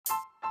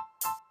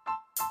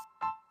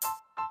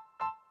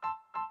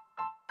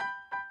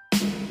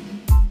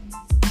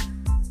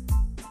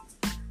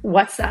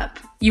What's up?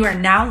 You are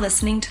now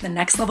listening to the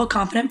Next Level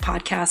Confident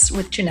podcast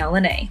with Janelle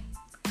Lene.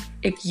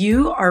 If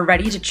you are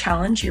ready to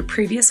challenge your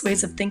previous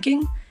ways of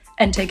thinking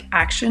and take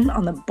action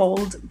on the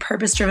bold,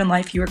 purpose-driven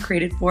life you were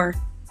created for,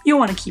 you'll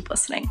want to keep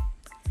listening.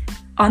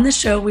 On this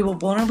show, we will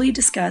vulnerably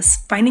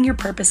discuss finding your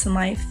purpose in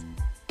life,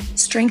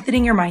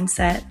 strengthening your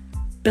mindset,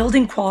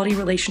 building quality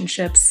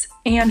relationships,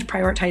 and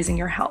prioritizing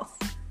your health.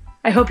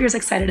 I hope you're as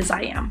excited as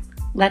I am.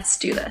 Let's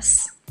do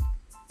this.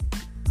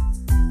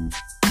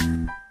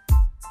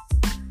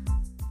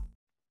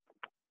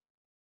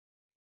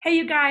 Hey,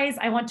 you guys,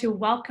 I want to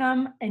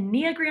welcome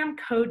Enneagram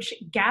coach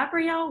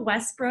Gabrielle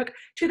Westbrook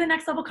to the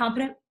Next Level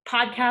Confident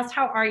podcast.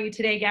 How are you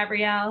today,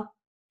 Gabrielle?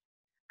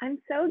 I'm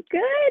so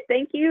good.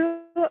 Thank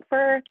you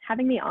for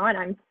having me on.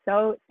 I'm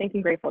so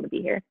stinking grateful to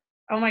be here.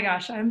 Oh my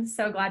gosh, I'm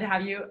so glad to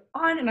have you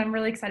on, and I'm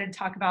really excited to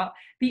talk about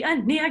the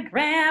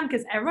Enneagram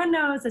because everyone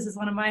knows this is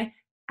one of my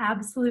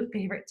absolute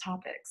favorite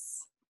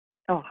topics.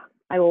 Oh,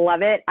 I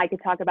love it. I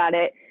could talk about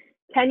it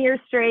 10 years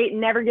straight,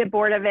 never get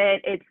bored of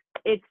it.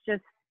 It's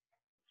just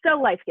so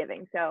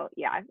life-giving. So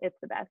yeah, it's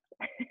the best.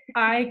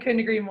 I couldn't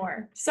agree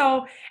more.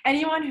 So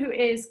anyone who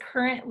is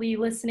currently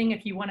listening,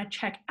 if you want to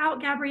check out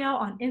Gabrielle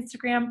on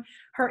Instagram,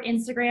 her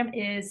Instagram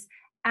is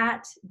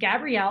at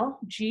Gabrielle,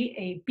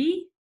 Gabrielle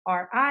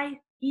Westbrook,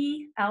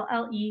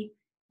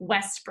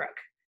 Westbrook,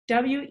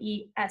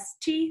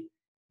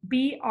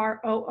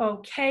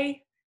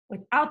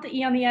 without the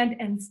E on the end.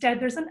 And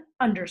instead, there's an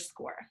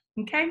underscore.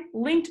 Okay,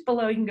 linked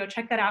below. You can go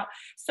check that out.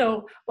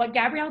 So what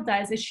Gabrielle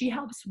does is she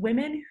helps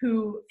women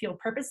who feel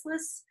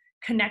purposeless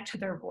connect to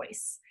their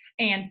voice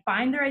and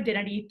find their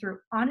identity through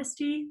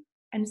honesty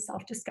and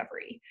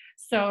self-discovery.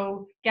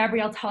 So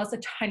Gabrielle, tell us a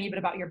tiny bit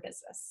about your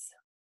business.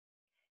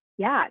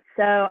 Yeah,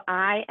 so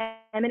I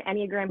am an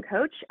Enneagram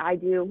coach. I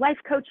do life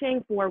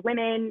coaching for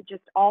women,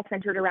 just all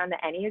centered around the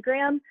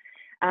Enneagram,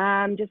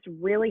 just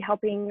really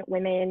helping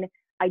women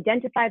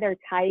identify their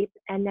type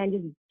and then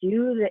just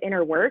do the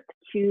inner work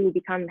to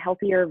become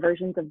healthier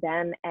versions of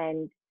them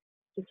and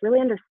just really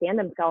understand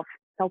themselves,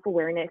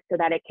 self-awareness, so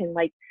that it can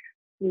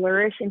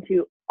flourish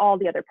into all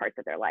the other parts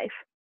of their life.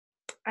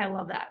 I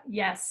love that.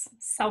 Yes,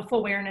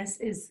 self-awareness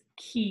is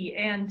key.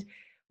 And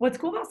what's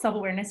cool about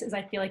self-awareness is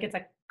I feel like it's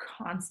a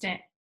constant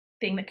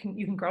thing that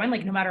you can grow in,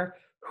 no matter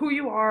who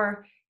you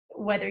are,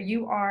 whether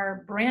you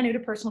are brand new to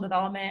personal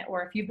development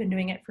or if you've been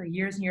doing it for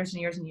years and years and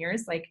years and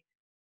years,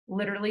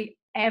 literally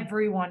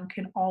everyone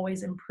can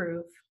always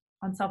improve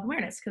on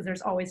self-awareness because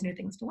there's always new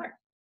things to learn.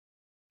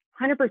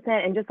 100%.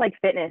 And just like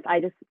fitness,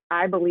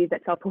 I believe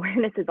that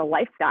self-awareness is a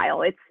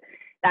lifestyle. It's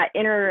that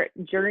inner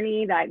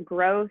journey, that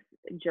growth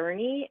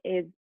journey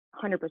is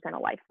 100% a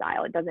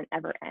lifestyle. It doesn't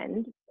ever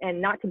end.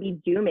 And not to be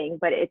dooming,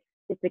 but it's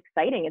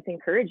exciting. It's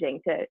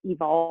encouraging to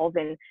evolve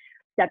and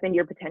step into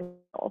your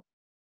potential.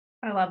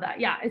 I love that.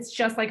 Yeah, it's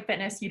just like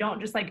fitness. You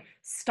don't just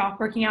stop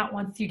working out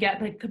once you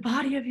get the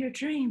body of your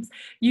dreams.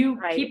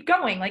 You keep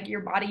going.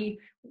 Your body,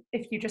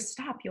 if you just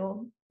stop,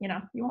 you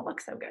won't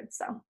look so good.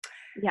 So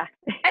yeah.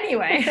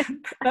 Anyway,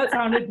 that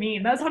sounded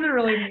mean. That sounded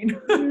really mean.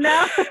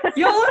 No.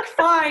 You'll look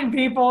fine,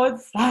 people.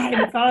 It's fine.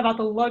 It's not about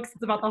the looks.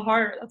 It's about the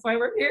heart. That's why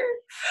we're here.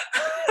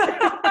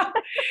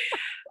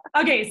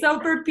 Okay, so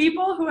for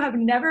people who have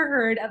never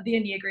heard of the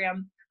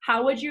Enneagram,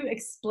 how would you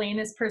explain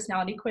this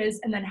personality quiz?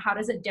 And then how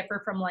does it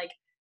differ from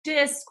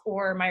DISC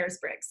or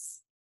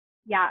Myers-Briggs?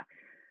 Yeah.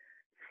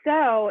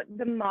 So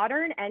the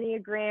modern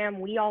Enneagram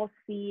we all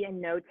see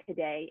and know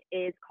today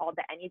is called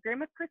the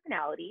Enneagram of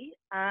Personality.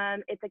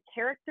 It's a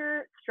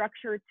character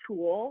structure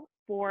tool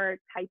for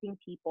typing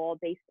people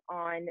based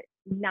on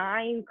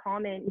 9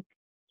 common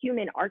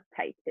human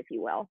archetypes, if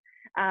you will.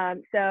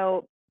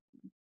 So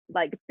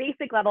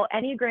basic level,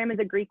 Enneagram is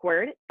a Greek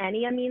word.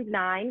 Ennea means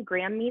 9,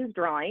 gram means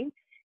drawing.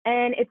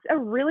 And it's a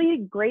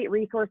really great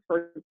resource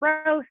for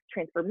growth,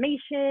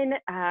 transformation,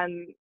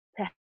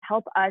 to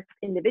help us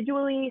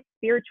individually,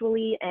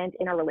 spiritually, and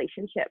in our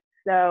relationships.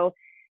 So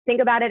think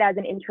about it as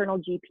an internal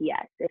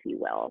GPS, if you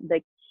will,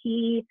 the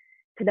key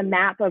to the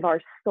map of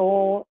our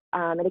soul.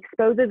 It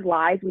exposes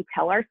lies we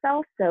tell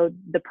ourselves. So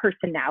the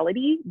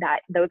personality,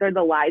 those are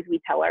the lies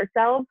we tell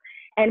ourselves.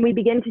 And we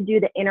begin to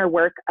do the inner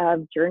work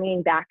of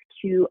journeying back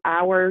to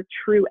our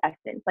true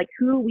essence,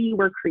 who we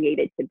were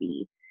created to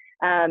be.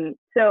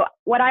 So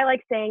what I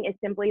like saying is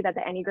simply that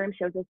the Enneagram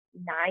shows us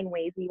 9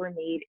 ways we were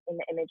made in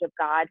the image of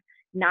God,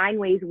 9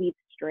 ways we've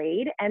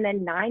strayed, and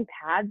then 9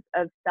 paths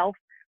of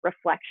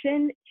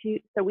self-reflection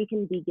so we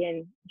can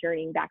begin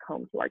journeying back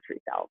home to our true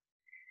self.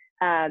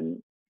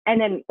 And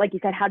then, like you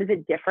said, how does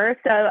it differ?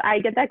 So I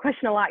get that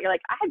question a lot. You're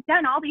like, I've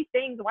done all these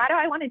things. Why do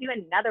I want to do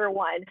another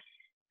one?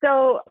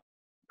 So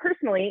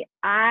personally,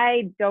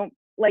 I don't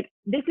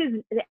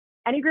the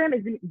Enneagram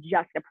isn't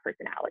just a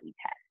personality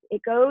test.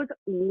 It goes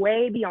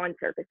way beyond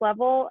surface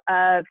level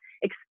of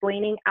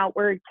explaining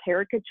outward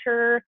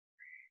caricature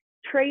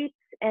traits,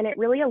 and it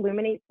really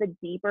illuminates the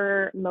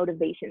deeper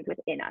motivations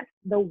within us,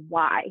 the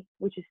why,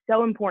 which is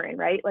so important,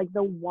 right?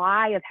 The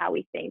why of how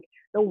we think,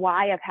 the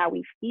why of how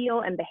we feel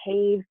and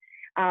behave.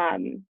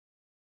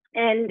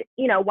 And,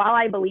 you know, while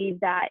I believe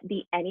that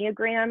the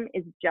Enneagram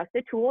is just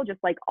a tool, just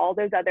like all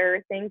those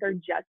other things are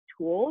just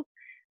tools,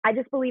 I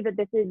just believe that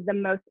this is the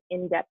most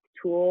in-depth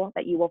tool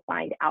that you will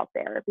find out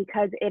there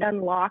because it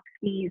unlocks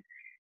these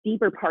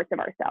deeper parts of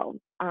ourselves,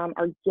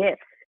 our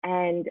gifts,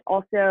 and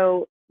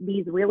also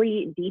these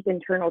really deep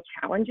internal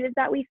challenges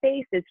that we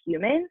face as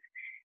humans.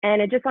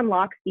 And it just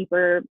unlocks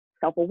deeper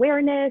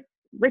self-awareness,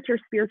 richer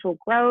spiritual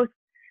growth.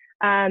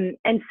 And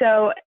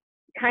so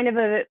kind of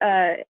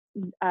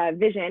a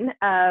vision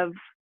of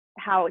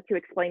how to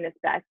explain this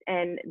best.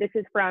 And this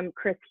is from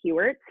Chris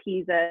Hewart.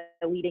 He's a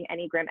leading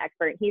Enneagram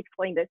expert. He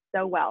explained this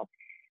so well.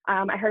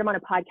 I heard him on a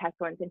podcast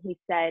once and he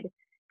said,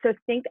 so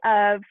think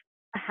of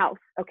a house,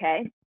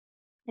 okay?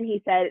 And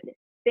he said,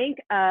 think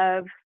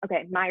of,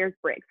 okay,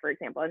 Myers-Briggs, for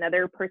example,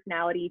 another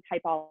personality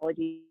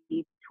typology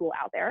tool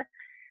out there.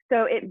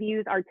 So it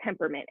views our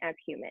temperament as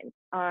humans.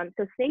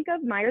 So think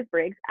of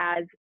Myers-Briggs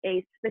as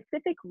a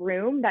specific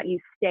room that you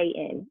stay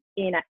in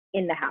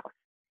the house.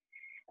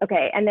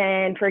 Okay, and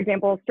then for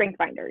example,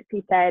 StrengthsFinders.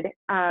 He said,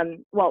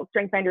 well,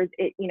 StrengthsFinders,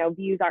 it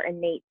views our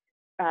innate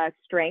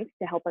strengths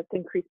to help us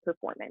increase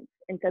performance.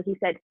 And so he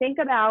said, think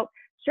about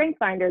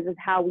StrengthsFinders as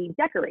how we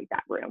decorate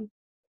that room.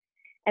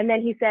 And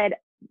then he said,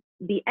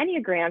 the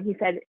Enneagram, he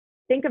said,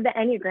 think of the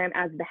Enneagram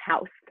as the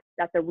house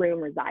that the room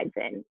resides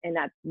in and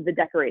that the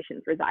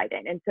decorations reside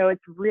in. And so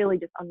it's really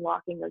just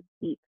unlocking those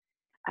deep,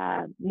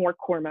 more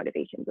core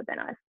motivations within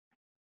us.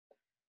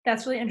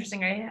 That's really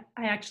interesting. I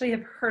actually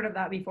have heard of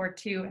that before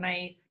too. And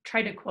I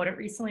tried to quote it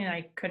recently and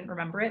I couldn't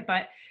remember it.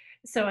 But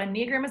so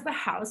Enneagram is the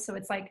house. So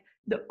it's like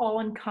the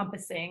all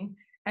encompassing.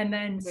 And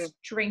then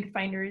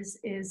StrengthsFinders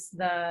is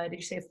did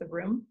you say it's the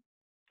room?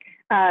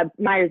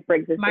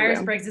 Myers-Briggs is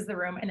Myers-Briggs is the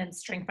room, and then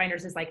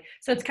StrengthsFinders is like,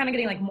 so it's kind of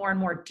getting like more and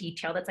more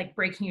detailed. It's like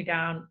breaking you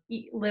down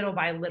little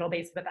by little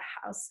basis, but the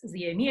house is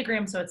the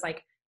Enneagram. So it's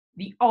like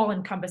the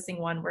all-encompassing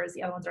one, whereas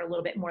the other ones are a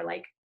little bit more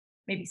like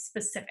maybe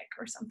specific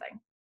or something.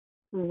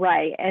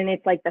 Right. And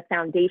it's like the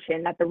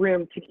foundation that the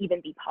room can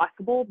even be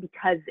possible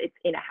because it's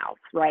in a house,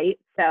 right?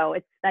 So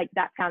it's like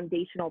that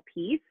foundational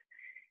piece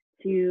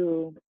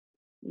to,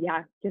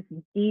 just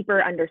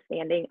deeper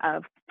understanding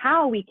of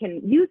how we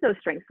can use those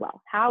strengths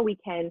well, how we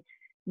can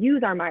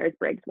use our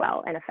Myers-Briggs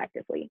well and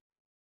effectively.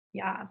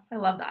 Yeah, I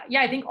love that.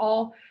 Yeah, I think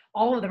all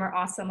of them are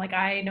awesome. Like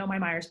I know my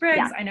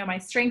Myers-Briggs, I know my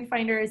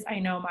StrengthsFinders, I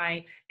know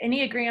my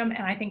Enneagram,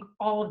 and I think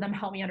all of them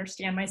help me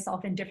understand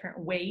myself in different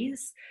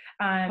ways.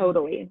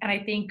 Totally. And I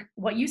think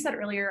what you said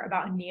earlier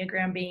about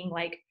Enneagram being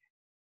like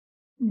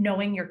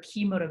knowing your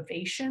key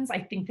motivations, I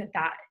think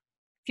that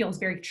feels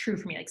very true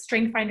for me. Like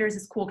StrengthsFinders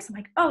is cool because I'm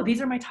like, oh,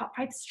 these are my top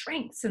 5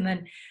 strengths. And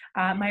then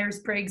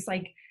Myers-Briggs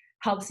like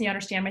helps me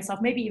understand myself,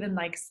 maybe even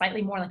like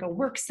slightly more like a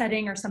work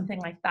setting or something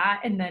like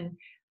that. And then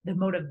the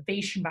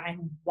motivation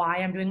behind why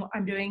I'm doing what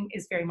I'm doing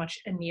is very much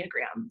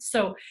Enneagram.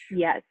 So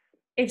yes,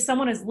 if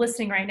someone is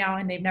listening right now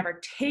and they've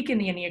never taken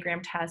the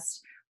Enneagram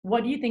test,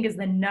 what do you think is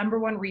the number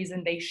one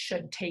reason they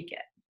should take it?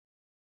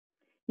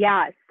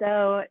 Yeah,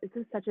 so this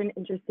is such an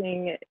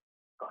interesting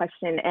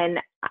question. And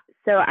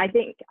so I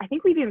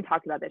think we've even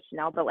talked about this,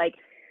 Chanel, but like,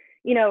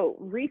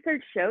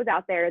 research shows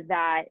out there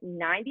that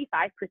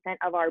 95%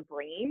 of our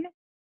brain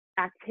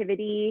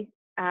activity,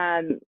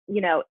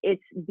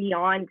 it's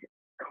beyond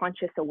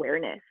conscious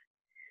awareness.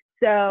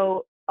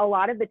 So a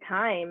lot of the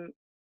time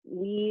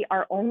we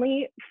are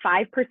only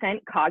 5%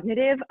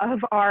 cognitive of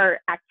our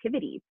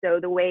activities. So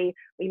the way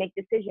we make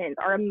decisions,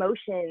 our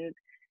emotions,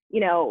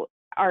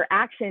 our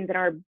actions and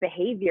our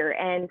behavior.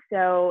 And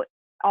so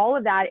all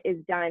of that is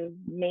done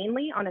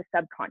mainly on a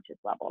subconscious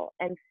level.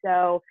 And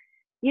so,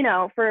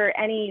 for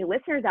any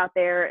listeners out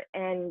there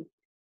and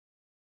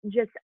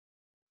just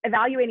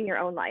evaluating your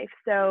own life.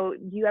 So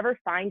do you ever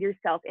find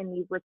yourself in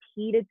these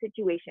repeated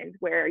situations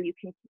where you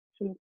can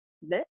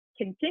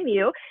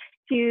continue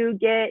to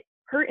get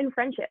hurt in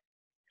friendships,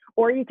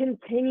 or you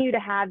continue to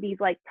have these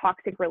like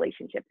toxic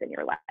relationships in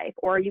your life,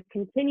 or you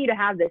continue to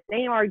have the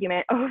same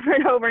argument over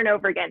and over and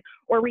over again,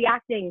 or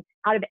reacting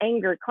out of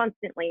anger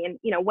constantly, and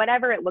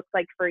whatever it looks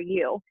like for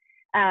you.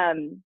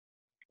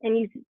 And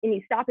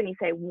you stop and you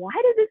say, why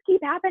does this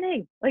keep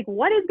happening? Like,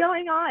 what is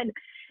going on?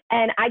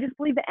 And I just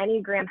believe the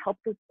Enneagram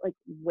helps us like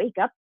wake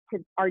up to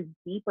our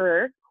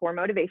deeper core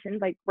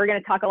motivations. Like we're going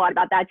to talk a lot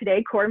about that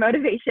today, core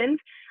motivations,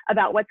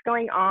 about what's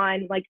going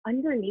on like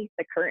underneath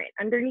the current,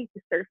 underneath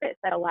the surface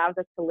that allows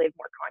us to live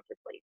more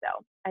consciously.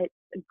 So it's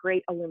a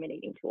great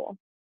illuminating tool.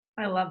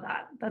 I love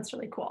that. That's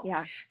really cool.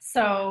 Yeah.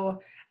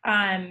 So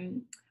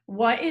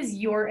what is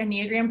your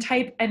Enneagram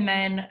type? And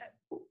then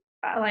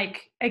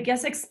like, I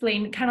guess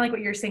explain kind of like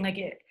what you're saying, like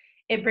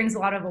it brings a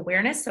lot of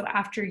awareness. So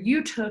after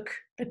you took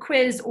the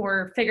quiz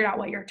or figured out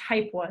what your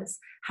type was,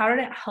 how did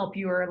it help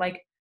you, or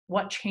like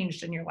what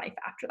changed in your life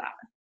after that?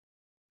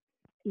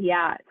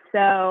 Yeah,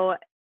 so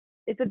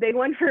it's a big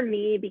one for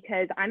me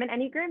because I'm an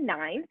Enneagram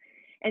 9.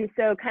 And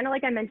so kind of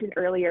like I mentioned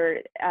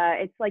earlier,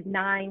 it's like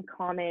 9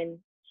 common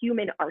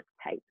human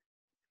archetypes.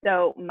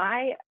 So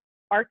my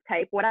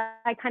archetype, what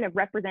I kind of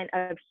represent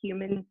of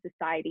human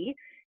society,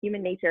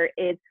 human nature,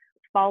 is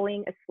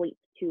falling asleep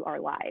to our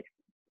lives.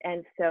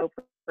 And so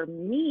for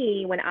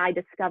me, when I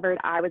discovered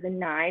I was a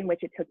 9,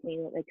 which it took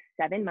me like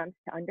 7 months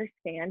to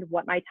understand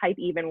what my type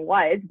even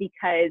was,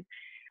 because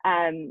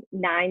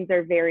 9s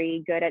are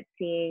very good at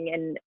seeing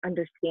and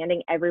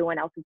understanding everyone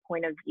else's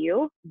point of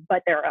view,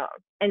 but their own.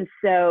 And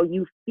so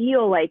you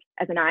feel like,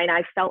 as a 9,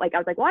 I felt like I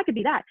was like, well, I could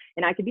be that,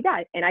 and I could be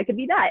that, and I could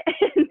be that.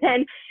 And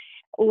then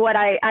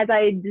as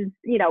I just,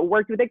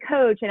 worked with a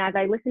coach, and as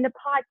I listened to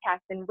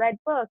podcasts and read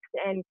books,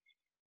 and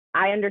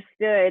I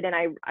understood,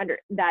 and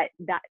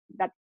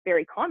that's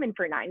very common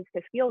for 9s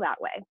to feel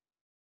that way.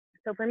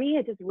 So for me,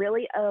 it just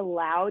really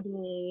allowed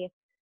me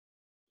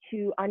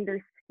to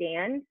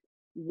understand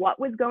what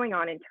was going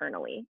on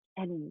internally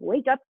and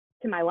wake up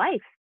to my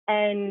life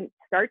and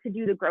start to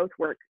do the growth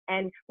work,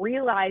 and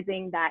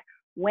realizing that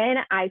when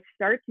I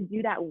start to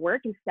do that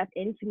work and step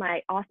into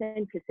my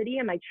authenticity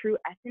and my true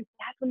essence,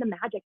 that's when the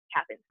magic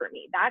happens for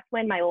me. That's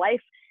when my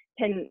life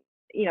can,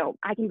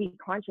 I can be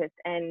conscious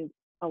and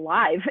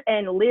alive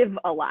and live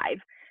alive.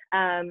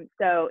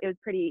 So it was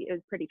pretty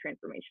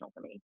transformational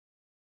for me.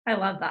 I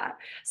love that.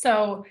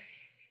 So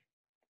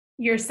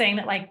you're saying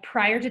that like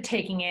prior to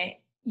taking it,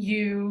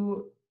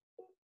 you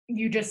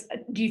just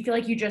do you feel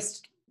like you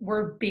just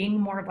were being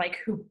more of like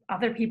who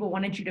other people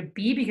wanted you to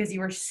be because you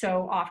were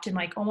so often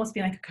like almost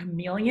being like a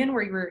chameleon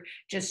where you were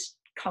just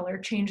color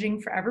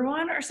changing for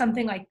everyone or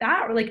something like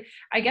that? Or like,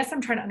 I guess I'm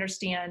trying to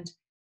understand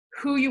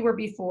who you were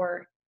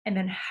before and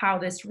then how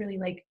this really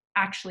like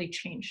actually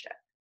changed it.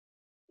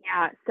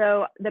 Yeah.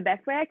 So the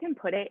best way I can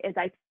put it is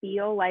I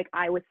feel like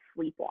I was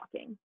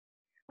sleepwalking.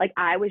 Like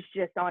I was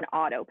just on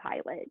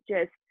autopilot,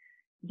 just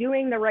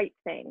doing the right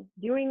thing,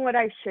 doing what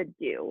I should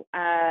do.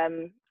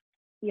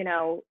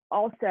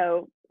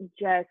 Also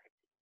just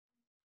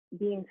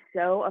being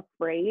so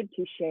afraid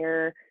to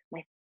share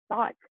my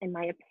thoughts and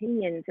my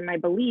opinions and my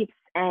beliefs,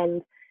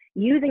 and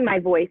using my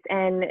voice.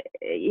 And,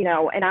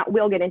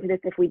 we'll get into this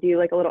if we do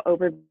like a little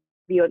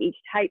overview of each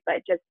type,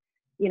 but just,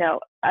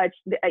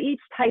 each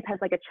type has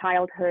like a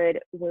childhood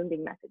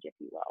wounding message, if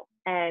you will.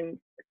 And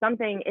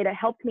it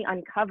helped me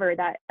uncover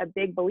that a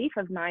big belief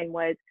of mine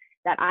was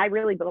that I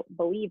really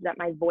believed that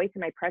my voice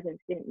and my presence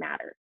didn't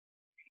matter.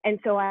 And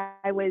so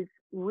I was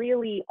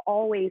really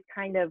always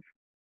kind of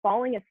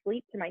falling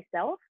asleep to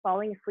myself,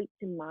 falling asleep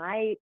to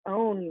my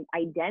own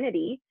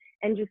identity,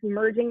 and just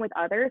merging with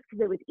others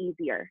because it was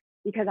easier,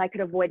 because I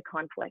could avoid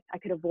conflict, I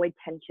could avoid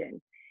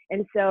tension.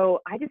 And so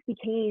I just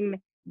became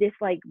this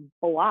like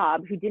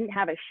blob who didn't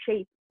have a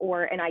shape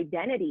or an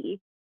identity.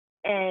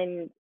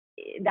 And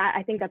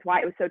I think that's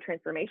why it was so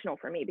transformational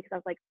for me, because I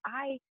was like,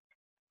 I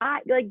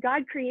like,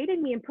 God created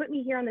me and put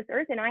me here on this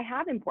earth, and I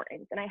have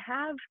importance and I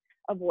have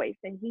a voice,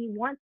 and he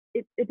wants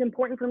it's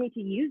important for me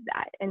to use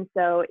that. And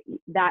so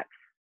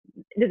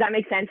does that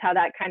make sense how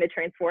that kind of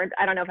transformed?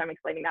 I don't know if I'm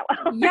explaining that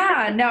well.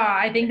 Yeah, no,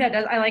 I think that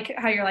does. I like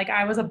how you're like,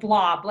 I was a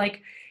blob.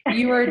 Like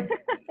you were,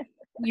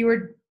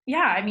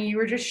 yeah, I mean, you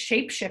were just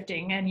shape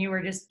shifting and you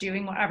were just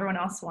doing what everyone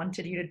else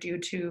wanted you to do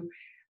to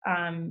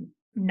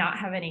not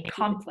have any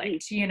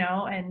conflict,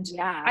 and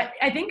Yeah.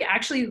 I think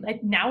actually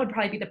like now would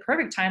probably be the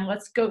perfect time.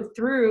 Let's go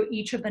through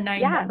each of the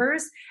 9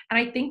 numbers. And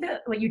I think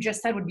that what you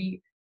just said would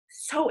be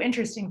so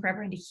interesting for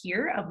everyone to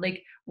hear, of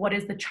like, what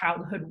is the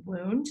childhood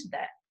wound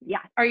that,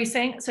 are you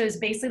saying, so is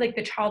basically like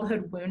the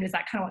childhood wound, is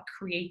that kind of what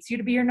creates you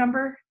to be your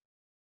number?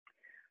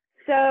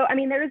 So, I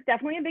mean, there's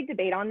definitely a big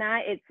debate on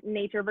that. It's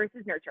nature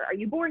versus nurture. Are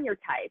you born your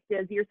type?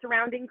 Does your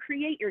surrounding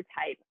create your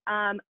type?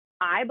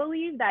 I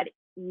believe that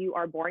you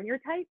are born your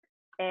type.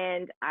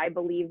 And I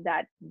believe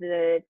that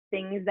the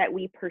things that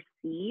we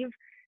perceive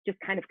just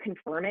kind of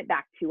confirm it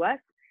back to us.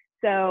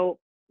 So,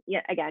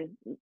 again,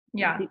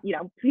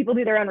 people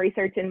do their own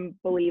research and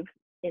believe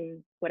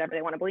in whatever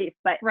they want to believe.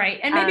 But right.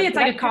 And maybe it's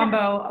like a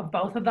combo of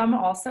both of them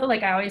also.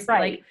 Like I always feel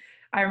like,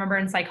 I remember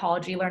in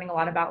psychology learning a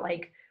lot about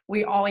like,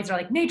 we always are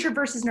like nature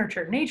versus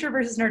nurture,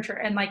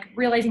 and like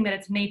realizing that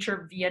it's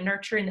nature via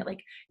nurture, and that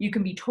like you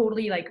can be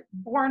totally like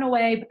born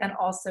away, but then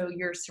also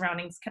your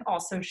surroundings can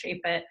also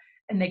shape it,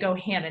 and they go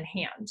hand in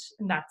hand,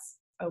 and that's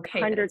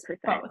okay. 100%.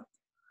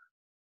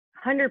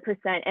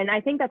 100%. And I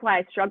think that's why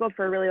I struggled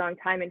for a really long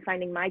time in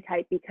finding my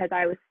type, because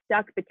I was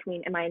stuck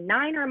between, am I a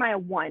 9 or am I a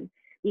 1?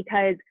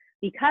 Because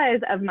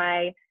of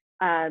my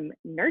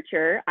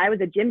nurture, I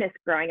was a gymnast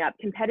growing up,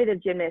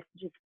 competitive gymnast,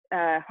 just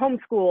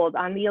homeschooled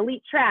on the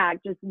elite track,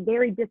 just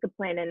very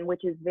disciplined, and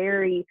which is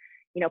very,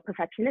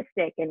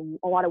 perfectionistic and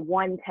a lot of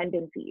 1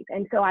 tendencies.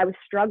 And so I was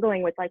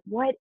struggling with like,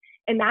 what?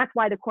 And that's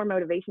why the core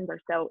motivations are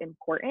so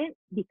important,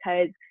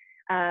 because,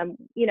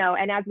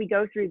 and as we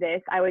go through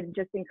this, I would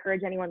just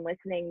encourage anyone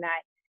listening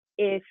that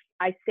if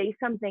I say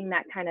something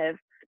that kind of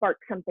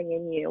sparks something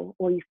in you,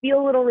 or you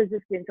feel a little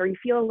resistance, or you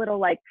feel a little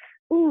like,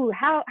 ooh,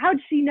 how'd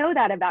she know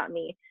that about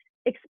me?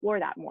 Explore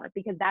that more,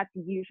 because that's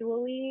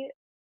usually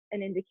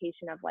an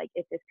indication of like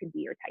if this could be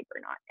your type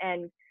or not.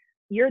 And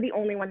you're the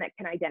only one that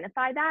can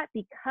identify that,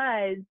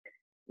 because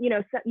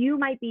so you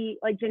might be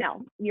like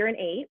Janelle, you're an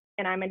 8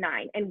 and I'm a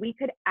 9, and we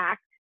could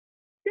act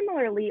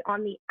similarly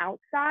on the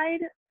outside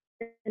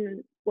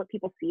and what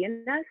people see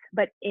in us,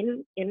 but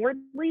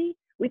inwardly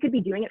we could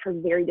be doing it for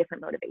very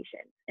different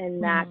motivations.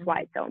 And that's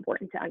why it's so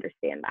important to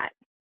understand that.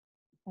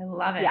 I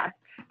love it. Yeah.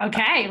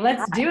 Okay,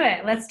 let's do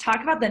it. Let's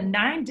talk about the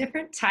 9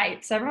 different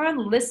types.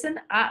 Everyone listen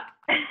up.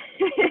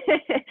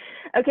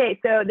 Okay,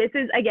 so this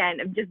is,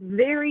 again, just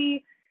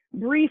very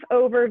brief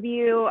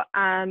overview,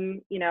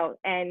 you know,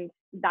 and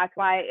that's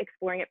why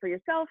exploring it for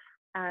yourself,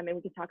 and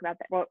we can talk about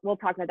that, we'll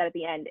talk about that at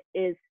the end,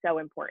 is so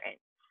important.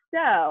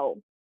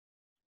 So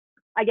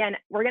again,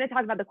 we're going to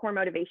talk about the core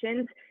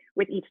motivations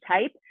with each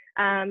type,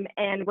 and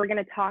we're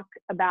going to talk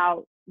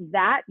about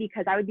that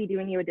because I would be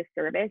doing you a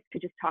disservice to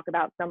just talk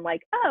about some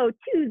like, oh,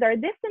 2s are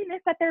this and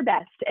this at their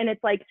best. And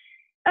it's like,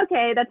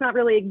 okay, that's not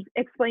really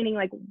explaining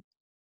like,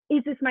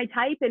 is this my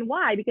type and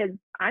why? Because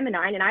I'm a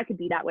 9 and I could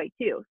be that way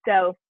too.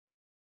 So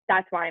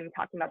that's why I'm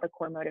talking about the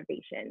core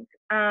motivations.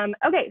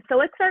 Okay, so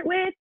let's start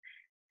with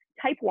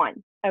type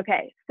 1.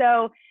 Okay,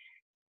 so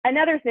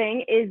another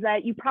thing is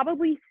that you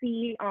probably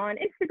see on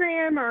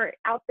Instagram or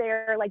out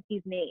there like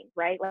these names,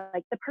 right?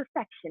 Like the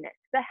perfectionist,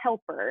 the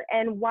helper.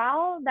 And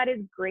while that is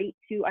great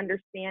to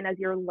understand as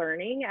you're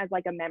learning as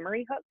like a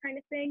memory hook kind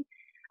of thing,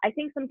 I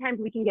think sometimes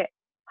we can get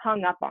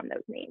hung up on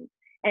those names.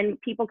 And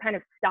people kind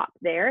of stop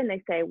there and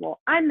they say,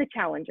 well, I'm the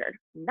challenger.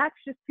 That's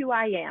just who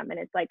I am. And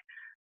it's like,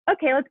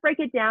 okay, let's break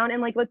it down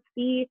and like, let's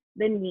see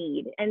the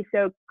need. And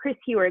so Chris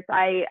Hewerts,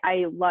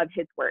 I love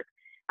his work.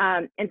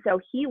 And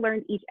so he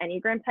learned each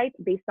Enneagram type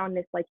based on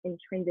this like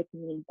intrinsic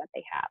needs that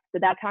they have. So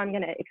that's how I'm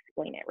going to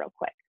explain it real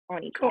quick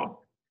on each type.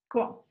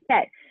 Cool.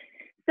 Okay.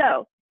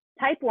 So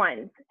type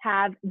 1s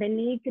have the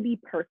need to be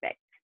perfect.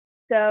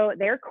 So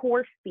their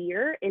core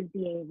fear is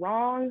being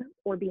wrong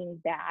or being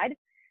bad.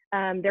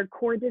 Their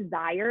core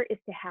desire is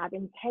to have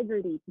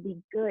integrity, to be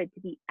good,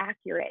 to be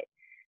accurate.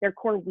 Their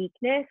core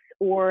weakness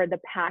or the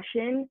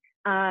passion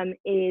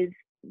is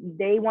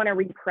they want to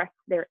repress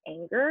their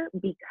anger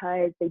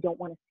because they don't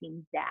want to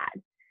seem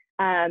bad.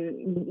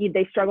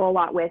 They struggle a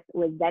lot with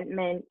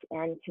resentment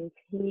and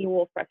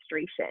continual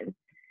frustration.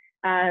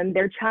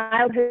 Their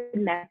childhood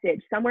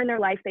message, somewhere in their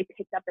life, they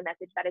picked up the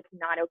message that it's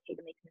not okay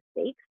to make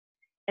mistakes.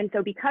 And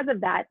so because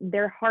of that,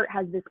 their heart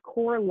has this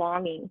core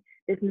longing,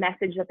 this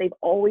message that they've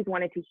always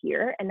wanted to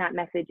hear. And that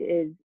message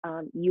is,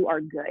 you are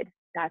good.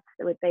 That's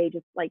what they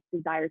just like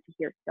desire to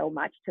hear so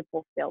much to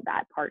fulfill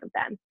that part of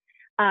them.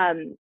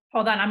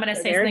 Hold on, I'm going to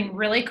say something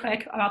really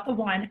quick about the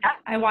 1.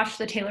 I watched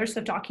the Taylor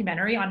Swift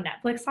documentary on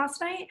Netflix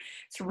last night.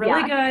 It's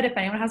really good. If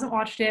anyone hasn't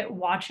watched it,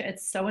 watch it.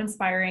 It's so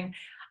inspiring.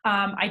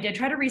 I did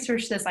try to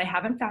research this. I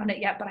haven't found it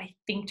yet, but I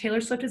think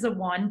Taylor Swift is a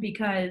 1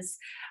 because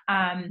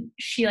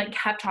she like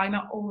kept talking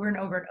about over and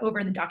over and over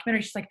in the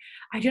documentary. She's like,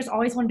 I just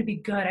always wanted to be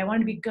good. I wanted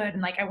to be good.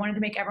 And like, I wanted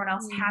to make everyone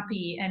else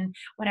happy. And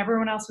when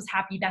everyone else was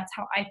happy, that's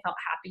how I felt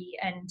happy.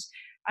 And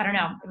I don't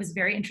know, it was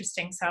very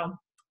interesting. So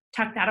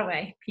tuck that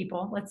away,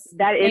 people.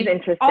 That is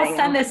interesting. I'll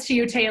send this to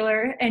you,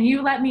 Taylor, and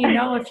you let me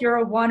know if you're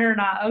a 1 or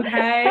not,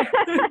 okay?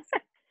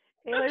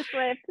 Taylor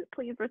Swift,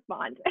 please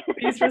respond.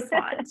 Please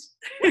respond.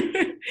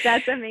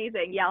 That's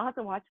amazing. Yeah, I'll have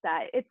to watch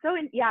that. It's so,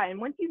 yeah, and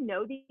once you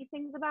know these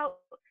things about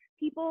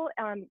people,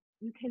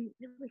 you can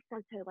really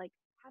start to like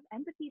have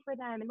empathy for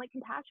them and like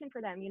compassion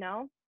for them, you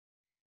know?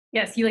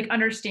 Yes, you like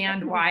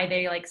understand why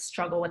they like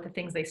struggle with the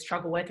things they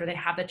struggle with or they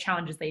have the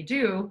challenges they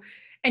do.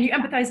 And you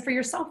empathize for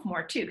yourself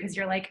more too, because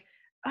you're like,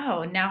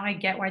 oh, now I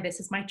get why this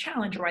is my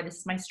challenge or why this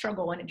is my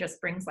struggle. And it just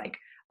brings like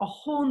a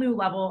whole new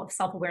level of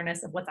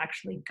self-awareness of what's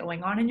actually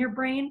going on in your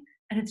brain.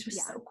 And it's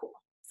just so cool.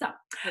 So,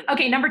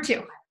 okay, number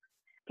 2.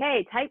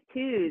 Okay, type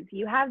 2s,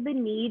 you have the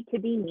need to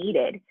be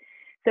needed.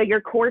 So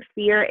your core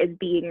fear is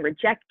being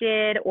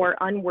rejected or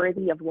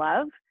unworthy of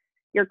love.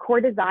 Your core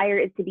desire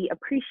is to be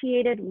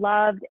appreciated,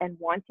 loved, and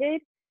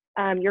wanted.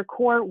 Your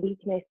core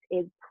weakness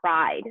is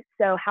pride.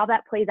 So how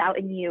that plays out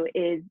in you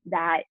is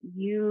that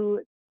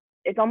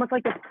it's almost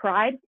like this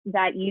pride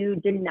that you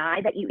deny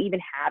that you even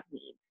have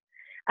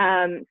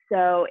needs.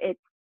 So it's,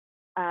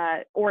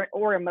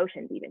 or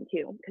emotions even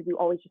too, because you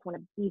always just want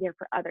to be there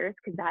for others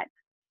because that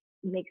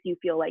makes you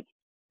feel like,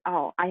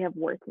 oh, I have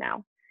worth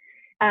now.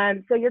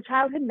 So your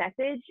childhood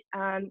message,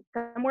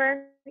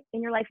 somewhere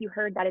in your life, you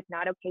heard that it's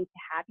not okay to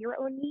have your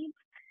own needs.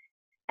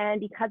 And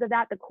because of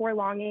that, the core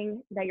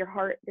longing that your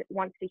heart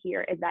wants to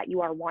hear is that you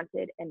are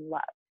wanted and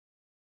loved.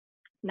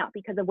 Not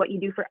because of what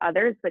you do for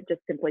others, but just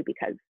simply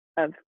because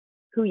of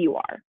who you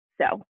are.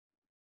 So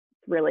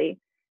really,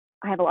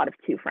 I have a lot of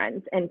 2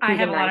 friends, and 2s I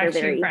have and a lot 9s of are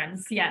very, 2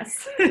 friends.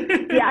 Yes.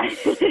 yeah.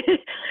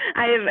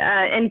 I have,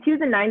 and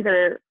 2s and 9s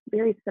are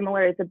very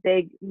similar. It's a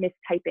big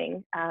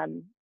mistyping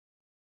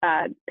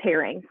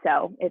pairing.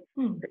 So it's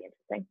pretty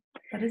interesting.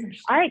 That is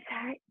interesting. All right,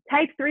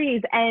 type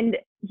 3s, and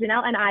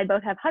Janelle and I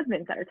both have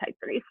husbands that are type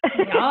 3s.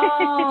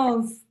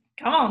 Yes.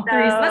 Come on,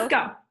 3s, let's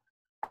go.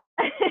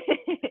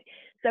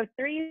 So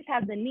 3s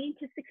have the need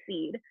to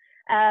succeed.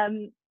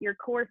 Your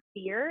core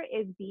fear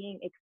is being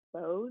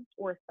exposed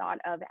or thought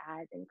of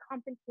as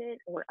incompetent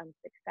or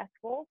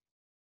unsuccessful.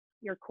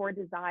 Your core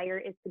desire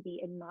is to be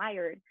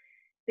admired,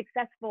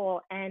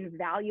 successful, and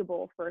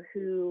valuable for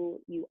who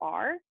you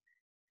are.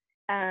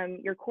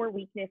 Your core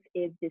weakness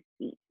is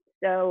deceit.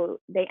 So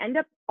they end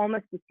up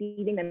almost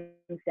deceiving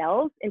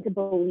themselves into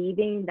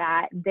believing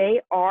that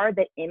they are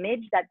the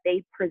image that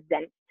they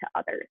present to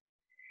others.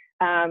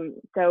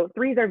 So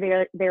threes are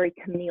very, very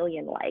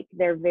chameleon-like.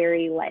 They're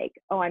very like,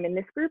 oh, I'm in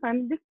this group,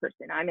 I'm this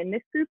person. I'm in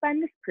this group, I'm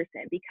this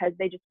person, because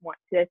they just want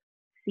to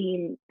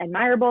seem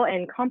admirable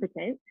and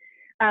competent.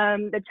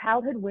 The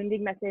childhood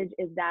wounding message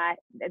is that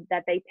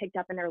they picked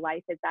up in their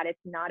life is that it's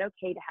not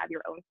okay to have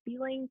your own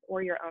feelings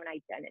or your own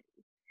identity.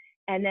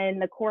 And then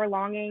the core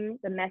longing,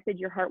 the message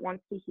your heart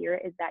wants to hear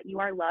is that you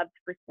are loved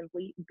for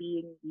simply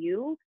being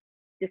you,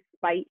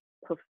 despite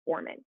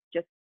performance,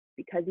 just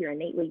because you're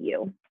innately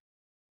you.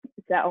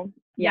 So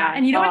yeah.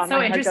 And you know what's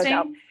so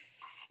interesting?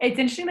 It's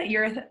interesting that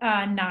you're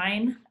a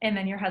 9 and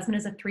then your husband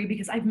is a 3,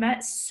 because I've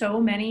met so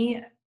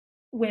many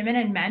women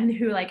and men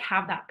who like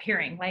have that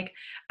pairing. Like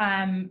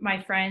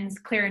my friends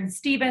Claire and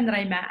Steven that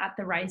I met at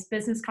the Rise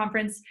Business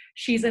Conference,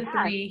 she's a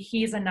 3,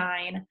 he's a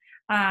 9.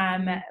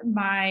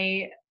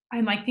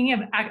 I'm like thinking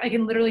of, I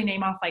can literally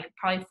name off like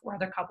probably 4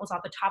 other couples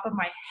off the top of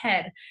my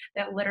head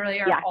that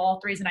literally are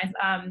all 3s and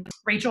 9s.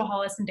 Rachel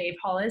Hollis and Dave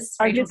Hollis.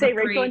 I was going to say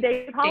Rachel and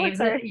Dave Hollis.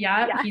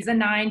 He's a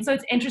 9. So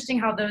it's interesting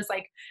how those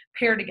like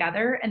pair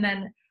together. And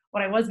then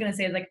what I was going to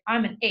say is like,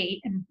 I'm an 8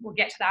 and we'll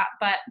get to that,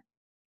 but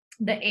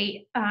the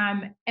 8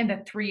 and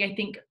the 3, I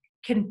think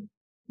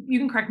you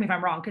can correct me if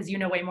I'm wrong, because you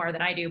know way more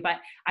than I do, but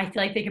I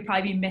feel like they could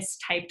probably be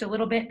mistyped a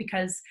little bit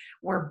because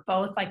we're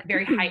both like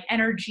very high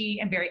energy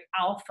and very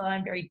alpha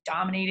and very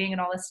dominating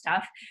and all this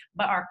stuff,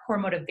 but our core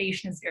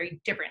motivation is very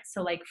different.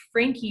 So like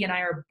Frankie and I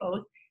are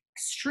both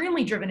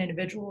extremely driven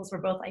individuals. We're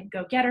both like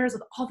go-getters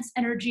with all this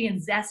energy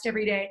and zest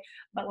every day,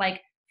 but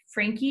like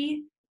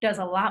Frankie does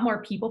a lot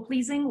more people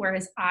pleasing,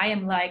 whereas I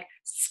am like,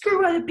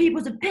 screw other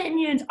people's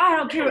opinions. I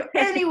don't care what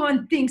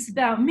anyone thinks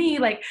about me.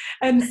 Like,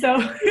 and so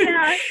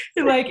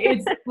like,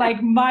 it's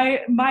like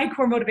my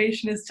core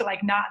motivation is to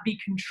like not be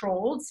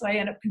controlled. So I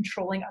end up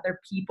controlling other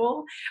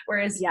people.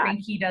 Whereas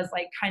Frankie does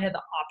like kind of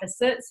the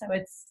opposite. So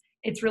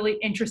it's really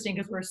interesting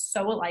because we're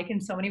so alike in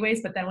so many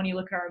ways. But then when you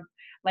look at our,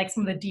 like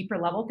some of the deeper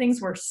level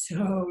things, we're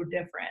so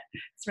different.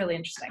 It's really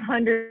interesting.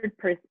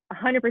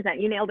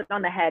 100%. You nailed it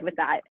on the head with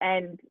that.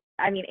 And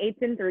I mean,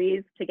 8s and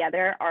 3s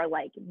together are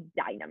like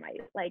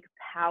dynamite, like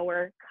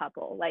power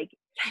couple. Like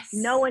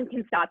no one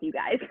can stop you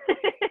guys.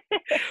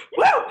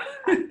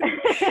 Woo!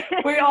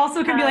 We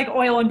also can be like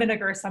oil and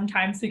vinegar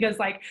sometimes, because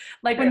like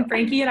when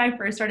Frankie and I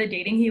first started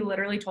dating, he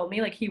literally told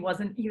me like he was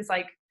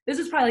like, this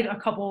was probably like a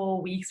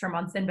couple weeks or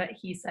months in, but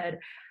he said,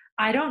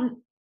 I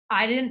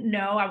didn't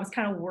know. I was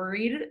kind of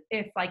worried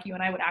if like you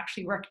and I would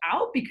actually work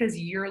out, because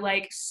you're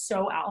like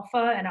so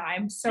alpha and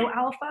I'm so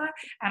alpha.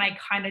 And I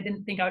kind of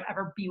didn't think I would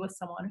ever be with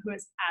someone who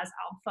is as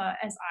alpha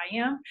as I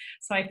am.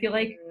 So I feel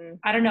like,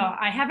 I don't know.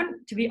 I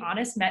haven't, to be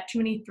honest, met too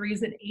many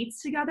 3s and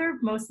 8s together,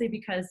 mostly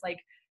because like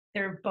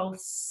they're both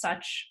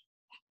such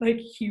like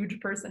huge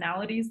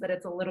personalities that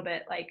it's a little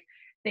bit like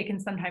they can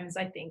sometimes,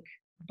 I think,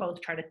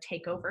 both try to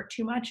take over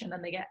too much, and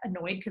then they get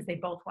annoyed because they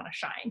both want to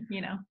shine,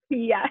 you know?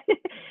 Yeah.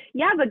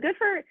 But good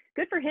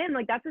for him.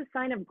 Like that's a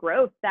sign of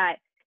growth that,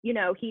 you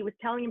know, he was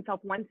telling himself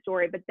one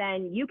story, but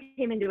then you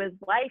came into his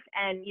life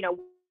and, you know,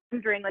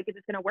 wondering like, is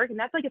this going to work? And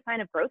that's like a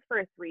sign of growth for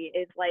a 3,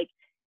 is like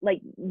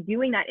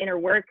doing that inner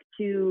work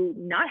to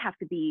not have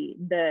to be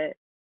the,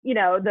 you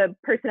know, the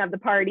person of the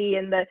party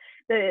and the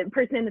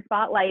person in the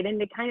spotlight,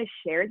 and to kind of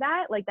share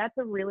that, like, that's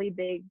a really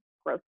big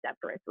growth step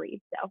for a 3.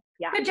 So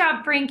yeah. Good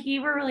job, Frankie.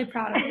 We're really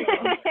proud of you.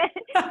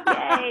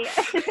 Yay.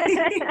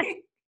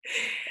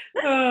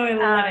 Oh, I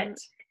love it.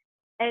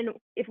 And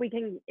if we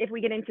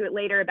get into it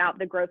later about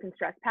the growth and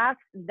stress paths,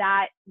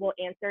 that will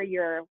answer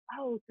your,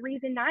 3s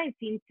and 9s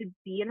seem to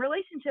be in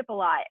relationship a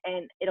lot,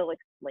 and it'll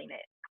explain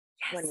it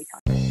when we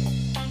talk.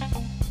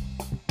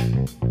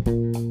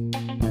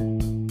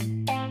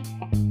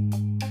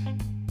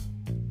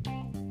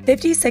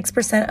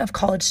 56% of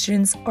college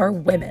students are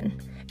women,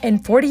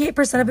 and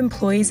 48% of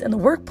employees in the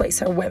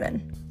workplace are women,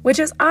 which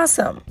is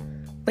awesome.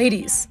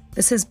 Ladies,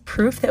 this is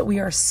proof that we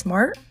are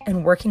smart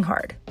and working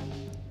hard.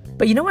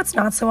 But you know what's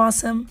not so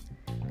awesome?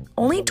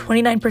 Only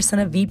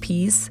 29% of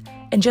VPs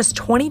and just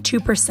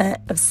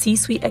 22% of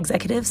C-suite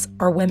executives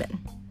are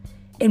women.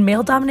 In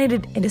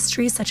male-dominated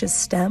industries such as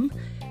STEM,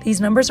 these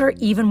numbers are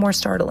even more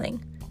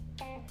startling.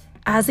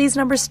 As these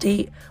numbers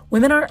state,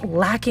 women aren't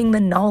lacking the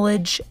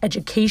knowledge,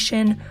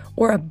 education,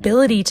 or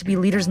ability to be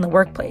leaders in the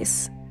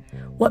workplace.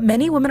 What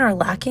many women are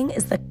lacking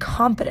is the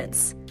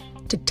confidence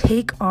to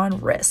take on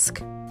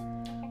risk.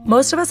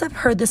 Most of us have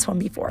heard this one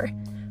before.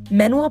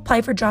 Men will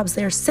apply for jobs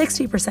they are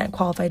 60%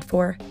 qualified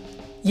for,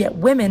 yet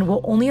women will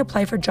only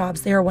apply for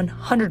jobs they are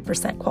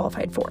 100%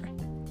 qualified for.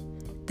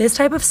 This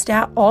type of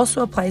stat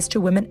also applies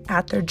to women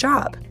at their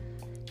job,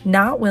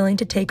 not willing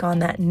to take on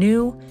that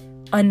new,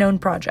 unknown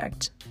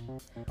project.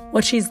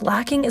 What she's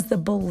lacking is the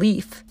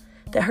belief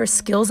that her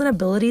skills and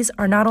abilities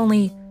are not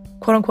only,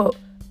 quote unquote,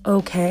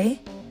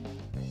 okay,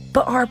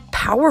 but are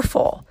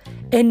powerful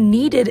and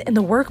needed in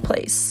the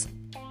workplace.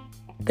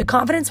 The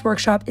Confidence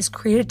Workshop is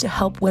created to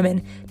help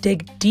women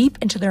dig deep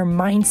into their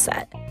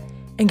mindset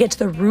and get to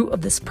the root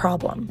of this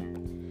problem.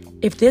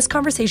 If this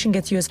conversation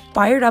gets you as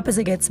fired up as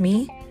it gets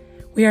me,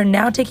 we are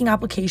now taking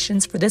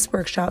applications for this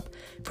workshop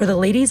for the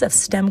ladies of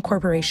STEM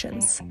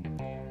corporations.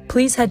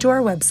 Please head to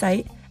our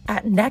website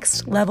at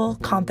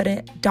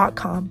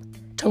nextlevelconfident.com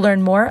to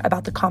learn more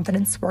about the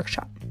Confidence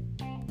Workshop.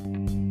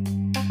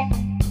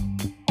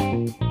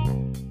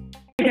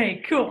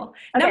 Okay, cool.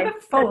 Okay, Number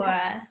 4.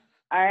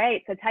 All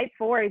right, so type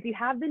 4 is you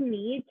have the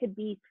need to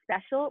be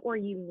special or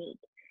unique.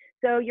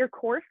 So your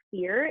core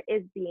fear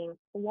is being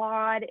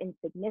flawed,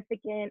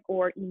 insignificant,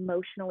 or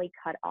emotionally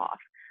cut off.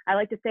 I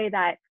like to say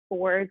that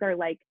 4s are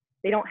like,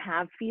 they don't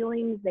have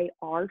feelings, they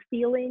are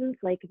feelings.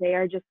 Like they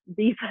are just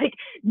these like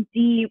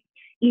deep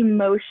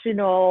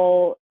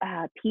emotional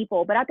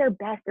people, but at their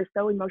best, they're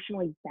so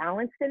emotionally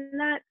balanced in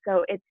that.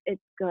 So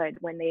it's good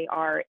when they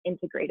are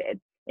integrated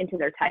into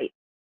their type.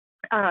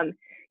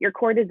 Your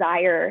core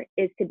desire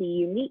is to be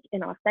unique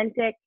and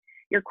authentic.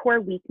 Your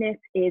core weakness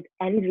is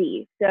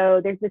envy. So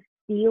there's this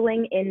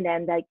feeling in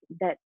them that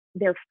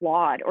they're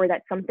flawed or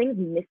that something's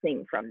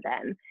missing from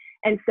them.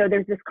 And so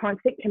there's this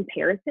constant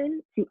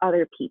comparison to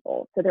other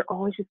people. So they're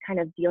always just kind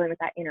of dealing with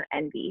that inner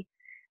envy.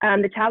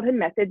 The childhood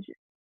message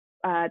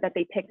that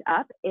they picked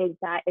up is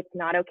that it's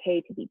not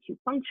okay to be too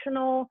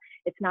functional.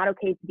 It's not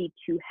okay to be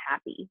too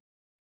happy.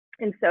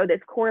 And so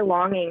this core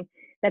longing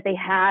that they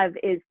have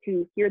is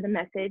to hear the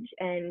message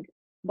and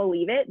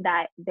believe it,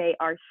 that they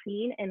are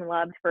seen and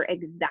loved for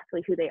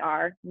exactly who they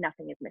are.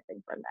 Nothing is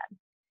missing from them.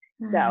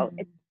 So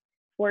it's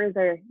 4s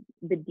are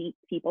the deep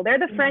people. They're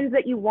the friends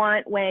that you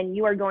want when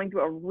you are going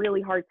through a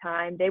really hard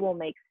time. They will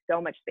make so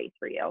much space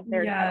for you.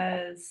 They're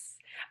yes.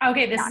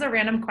 Okay, this is a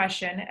random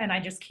question, and I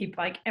just keep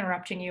like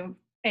interrupting you.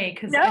 A,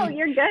 because no,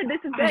 you're good. This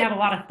is good. I have a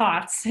lot of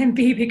thoughts, and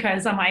B,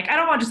 because I'm like, I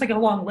don't want just like a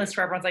long list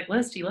where everyone's like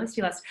listy.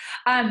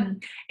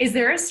 Is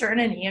there a certain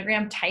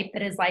Enneagram type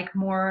that is like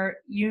more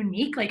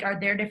unique? Like, are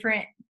there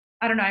different?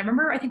 I don't know.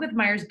 I think with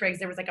Myers-Briggs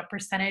there was like a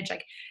percentage,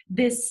 like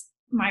this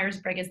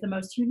Myers-Briggs is the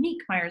most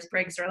unique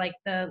Myers-Briggs, or like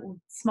the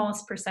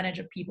smallest percentage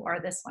of people are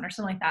this one, or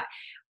something like that.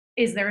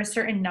 Is there a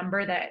certain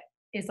number that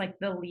is like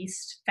the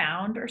least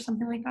found, or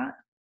something like that?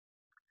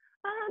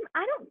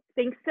 I don't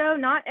think so,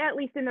 not at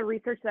least in the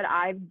research that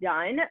I've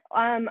done.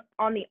 On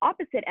the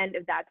opposite end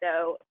of that,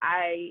 though,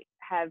 I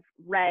have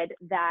read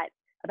that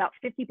about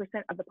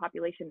 50% of the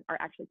population are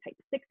actually type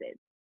 6s.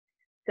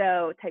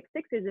 So type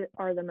 6s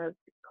are the most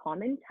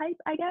common type,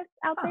 I guess,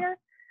 out there.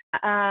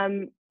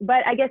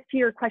 But I guess to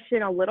your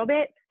question a little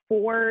bit,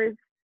 4s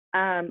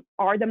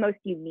are the most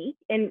unique,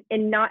 and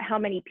not how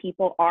many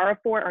people are a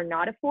 4 or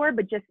not a 4,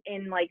 but just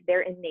in like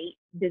their innate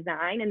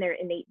design and their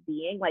innate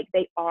being, like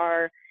they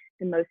are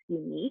the most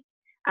unique.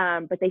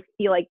 But they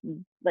feel like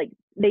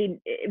they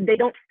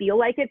don't feel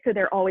like it, so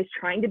they're always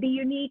trying to be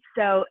unique.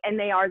 So, and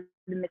they are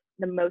the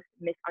most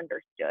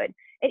misunderstood.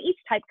 And each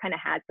type kind of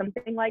has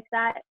something like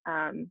that.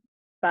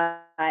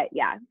 But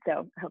yeah,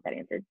 so I hope that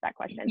answers that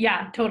question.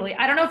 Yeah, totally.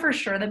 I don't know for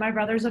sure that my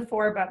brother's a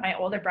 4, but my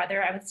older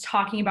brother, I was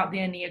talking about the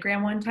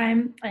Enneagram one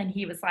time, and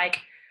he was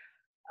like,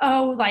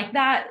 oh, like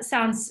that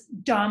sounds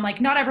dumb. Like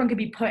not everyone could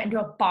be put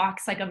into a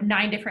box like of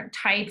 9 different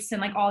types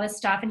and like all this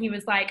stuff. And he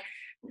was like,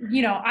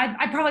 you know,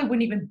 I probably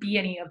wouldn't even be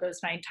any of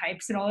those 9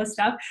 types and all this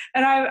stuff.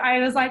 And I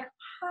was like,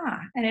 huh.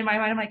 And in my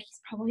mind, I'm like,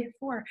 he's probably a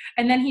 4.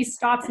 And then he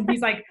stops and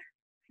he's like,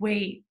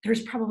 wait,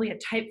 there's probably a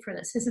type for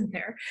this, isn't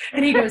there?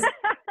 And he goes,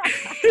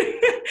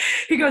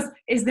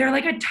 is there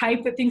like a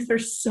type that thinks they're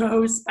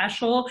so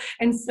special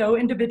and so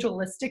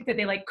individualistic that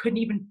they like couldn't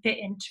even fit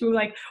into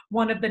like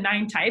one of the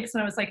 9 types?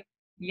 And I was like,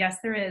 yes,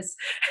 there is.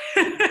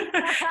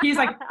 He's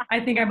like, I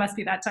think I must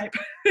be that type.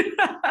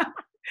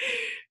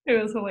 It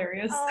was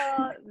hilarious.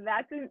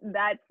 That's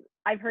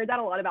I've heard that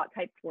a lot about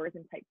type 4s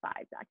and type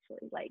 5s,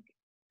 actually. Like,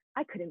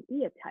 I couldn't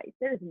be a type.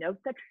 There's no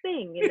such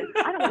thing. And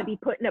I don't want to be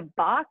put in a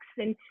box.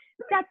 And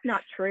that's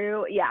not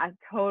true. Yeah,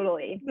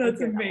 totally.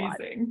 That's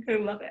amazing. I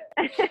love it.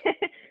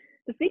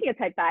 So speaking of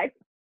type 5s,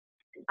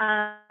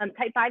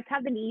 type 5s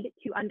have the need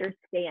to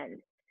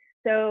understand.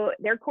 So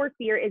their core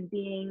fear is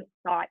being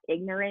thought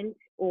ignorant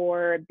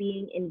or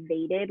being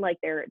invaded, like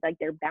their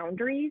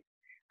boundaries,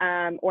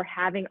 or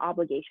having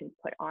obligations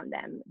put on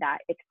them that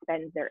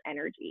expends their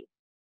energy.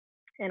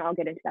 And I'll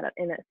get into that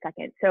in a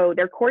second. So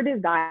their core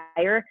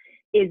desire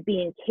is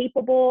being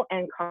capable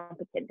and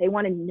competent. They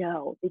want to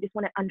know. They just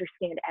want to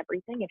understand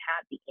everything and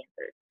have the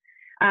answers.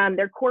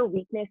 Their core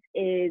weakness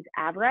is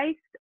avarice,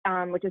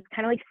 which is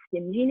kind of like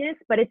stinginess,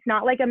 but it's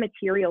not like a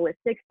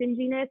materialistic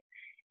stinginess.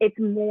 It's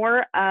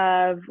more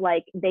of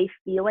like they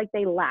feel like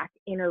they lack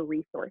inner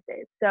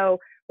resources. So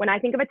when I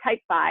think of a type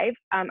 5,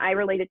 I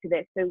relate it to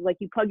this. So like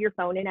you plug your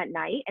phone in at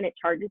night and it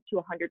charges to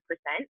 100%.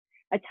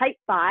 A type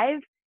 5,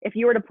 if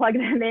you were to plug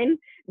them in,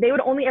 they would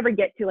only ever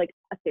get to like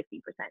a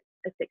 50%,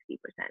 a 60%.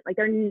 Like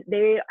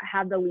they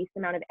have the least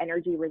amount of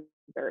energy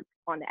reserved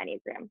on the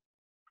Enneagram.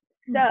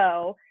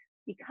 So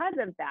because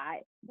of that,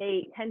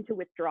 they tend to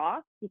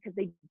withdraw because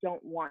they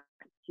don't want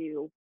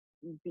to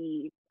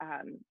be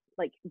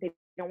like, they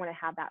don't want to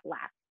have that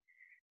lack.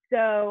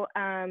 So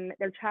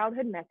their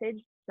childhood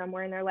message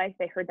somewhere in their life,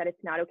 they heard that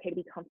it's not okay to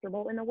be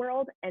comfortable in the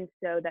world. And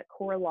so that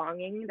core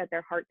longing that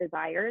their heart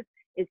desires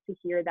is to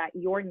hear that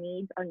your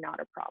needs are not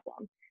a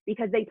problem,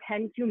 because they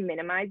tend to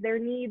minimize their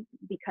needs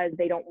because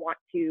they don't want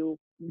to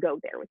go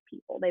there with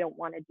people. They don't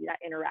want to do that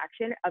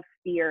interaction of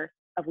fear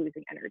of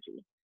losing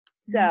energy.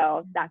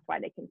 So that's why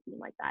they can seem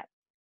like that.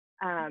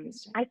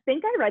 I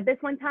think I read this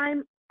one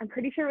time. I'm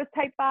pretty sure it was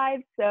type 5.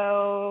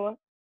 So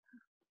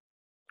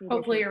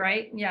hopefully you're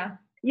right. Yeah.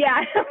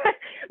 Yeah.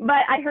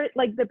 But I heard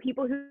like the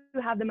people who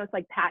have the most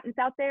like patents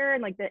out there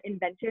and like the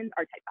inventions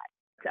are type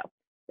 5.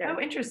 So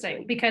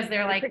interesting, because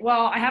they're like,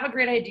 well, I have a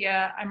great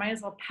idea. I might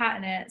as well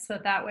patent it so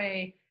that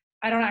way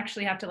I don't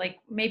actually have to like,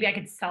 maybe I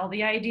could sell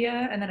the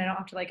idea and then I don't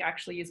have to like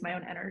actually use my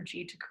own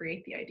energy to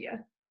create the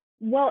idea.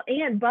 Well,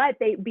 but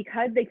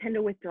because they tend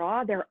to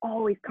withdraw, they're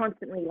always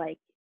constantly like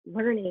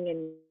learning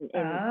and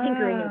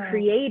tinkering and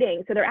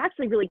creating. So they're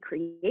actually really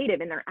creative,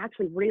 and they're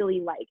actually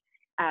really like,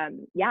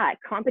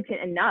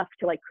 competent enough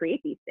to like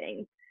create these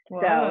things.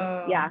 Whoa,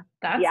 so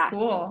that's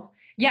cool.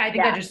 Yeah, I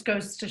think that just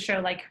goes to show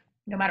like,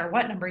 no matter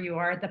what number you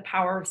are, the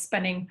power of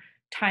spending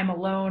time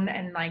alone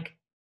and like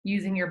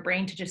using your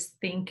brain to just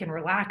think and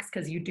relax,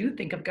 because you do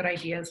think of good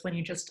ideas when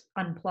you just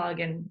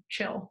unplug and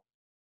chill.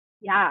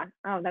 Yeah.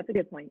 Oh, that's a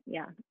good point.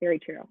 Yeah, very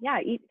true. Yeah.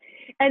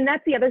 And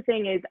that's the other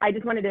thing is I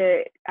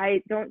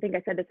don't think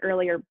I said this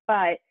earlier,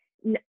 but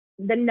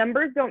the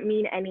numbers don't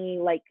mean any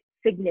like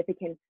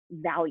significant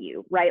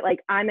value, right? Like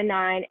I'm a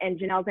 9 and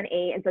Janelle's an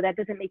 8. And so that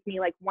doesn't make me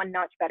like one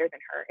notch better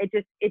than her.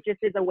 It just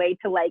is a way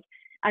to like,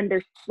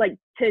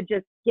 to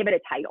just give it a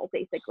title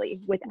basically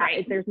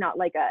there's not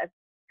like a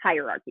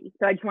hierarchy.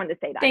 So I just wanted to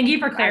say that. Thank you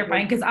for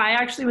clarifying, because I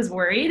actually was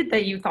worried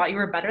that you thought you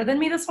were better than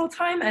me this whole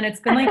time, and it's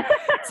been like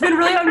it's been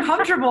really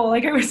uncomfortable.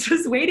 Like I was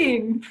just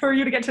waiting for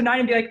you to get to 9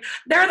 and be like,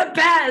 they're the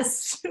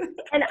best.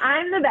 And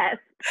I'm the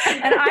best.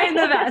 And I'm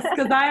the best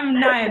because I'm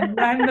 9.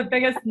 I'm the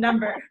biggest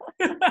number.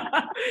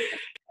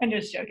 I'm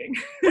just joking.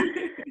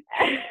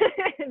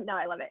 No,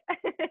 I love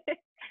it.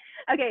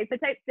 Okay, so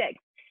type 6.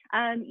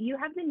 You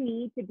have the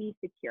need to be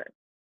secure.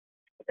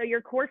 So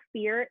your core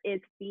fear is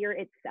fear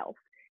itself.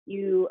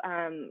 You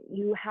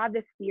have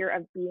this fear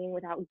of being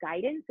without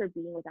guidance or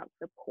being without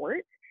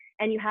support,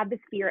 and you have this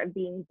fear of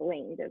being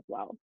blamed as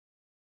well.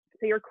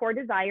 So your core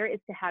desire is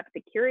to have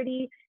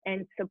security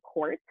and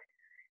support.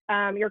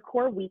 Your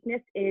core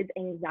weakness is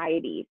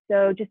anxiety.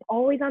 So just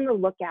always on the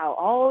lookout,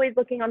 always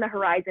looking on the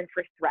horizon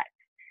for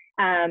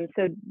threats.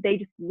 So they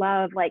just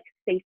love like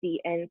safety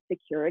and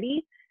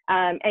security.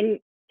 And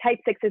type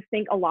 6s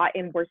think a lot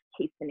in worst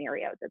case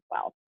scenarios as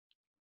well.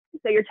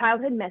 So your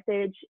childhood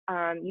message,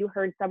 you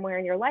heard somewhere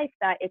in your life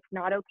that it's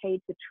not okay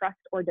to trust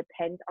or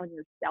depend on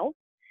yourself.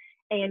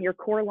 And your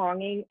core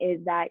longing is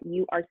that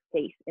you are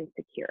safe and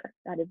secure.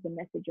 That is the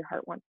message your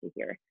heart wants to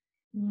hear.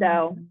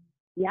 So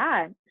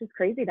yeah, it's just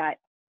crazy that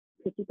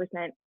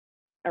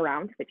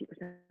around 50%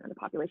 of the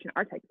population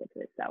are type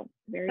 6s. So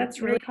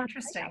that's really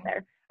interesting.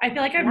 I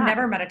feel like I've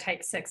never met a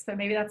type 6, but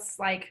maybe that's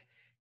like,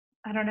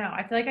 I don't know.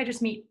 I feel like I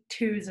just meet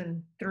 2s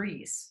and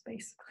 3s,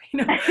 basically.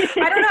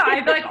 I don't know.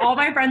 I feel like all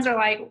my friends are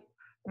like,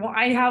 well,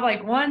 I have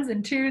like 1s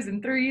and 2s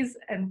and 3s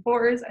and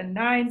 4s and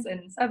 9s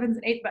and 7s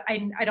and 8s, but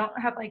I don't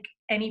have like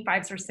any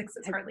 5s or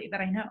 6s hardly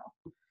that I know.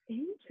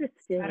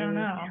 Interesting. I don't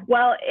know.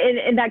 Well,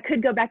 and that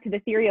could go back to the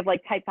theory of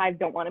like type 5s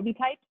don't want to be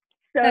typed.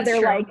 So that's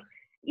they're true. Like,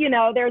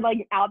 they're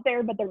like out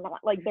there, but they're not.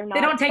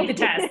 They don't take the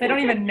test. They don't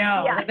even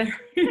know.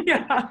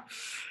 Yeah.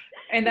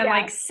 And then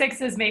like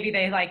 6s, maybe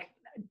they like,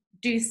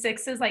 do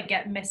 6s like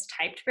get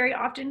mistyped very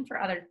often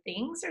for other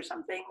things or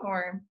something,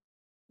 or?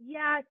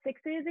 Yeah,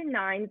 6s and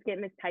 9s get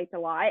mistyped a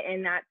lot,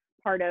 and that's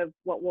part of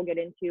what we'll get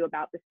into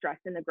about the stress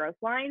and the growth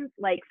lines.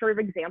 Like, for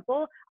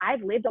example,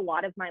 I've lived a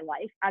lot of my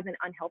life as an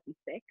unhealthy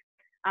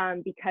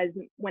 6, because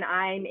when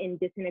I'm in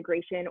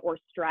disintegration or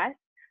stress,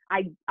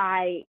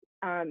 I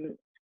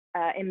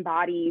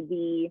embody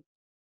the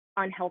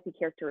unhealthy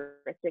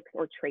characteristics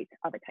or traits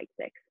of a type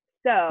 6.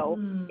 So,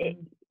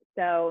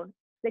 so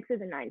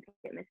 6s and 9s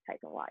get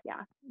mistyped a lot.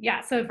 Yeah.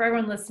 Yeah. So for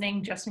everyone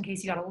listening, just in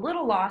case you got a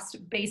little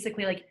lost,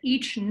 basically like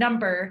each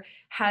number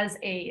has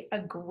a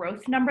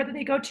growth number that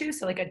they go to.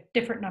 So like a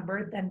different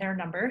number than their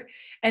number.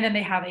 And then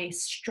they have a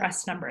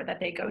stress number that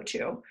they go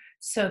to.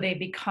 So they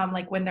become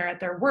like, when they're at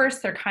their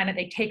worst,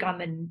 they take on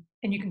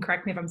and you can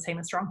correct me if I'm saying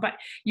this wrong, but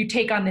you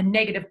take on the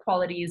negative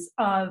qualities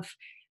of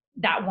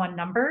that one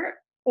number.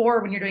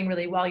 Or when you're doing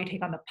really well, you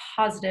take on the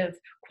positive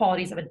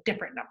qualities of a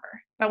different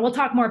number. But we'll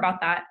talk more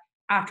about that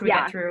after we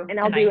get through. And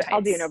I'll do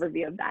an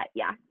overview of that.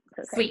 Yeah.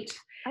 Okay. Sweet.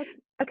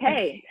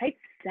 Okay. Type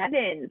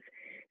 7s.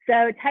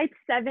 So type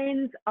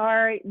 7s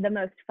are the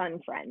most fun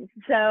friends.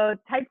 So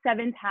type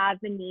 7s have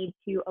the need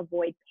to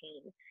avoid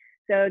pain.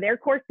 So their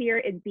core fear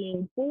is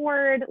being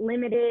bored,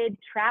 limited,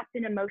 trapped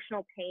in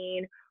emotional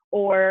pain,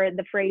 or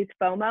the phrase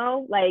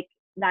FOMO, like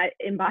that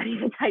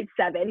embodies a type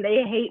 7.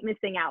 They hate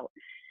missing out.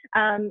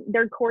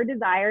 Their core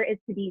desire is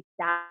to be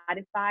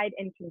satisfied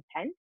and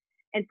content.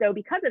 And so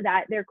because of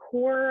that, their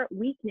core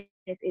weakness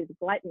is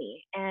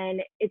gluttony.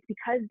 And it's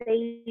because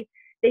they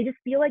they just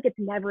feel like it's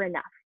never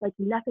enough. Like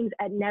nothing's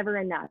never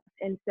enough.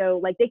 And so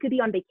like they could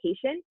be on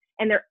vacation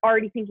and they're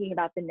already thinking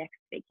about the next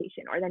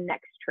vacation or the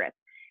next trip.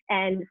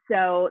 And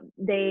so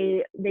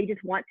they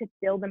just want to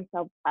fill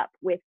themselves up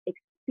with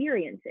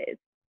experiences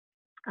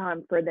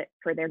for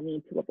their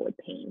need to avoid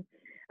pain.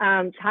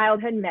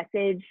 Childhood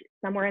message,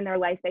 somewhere in their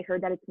life, they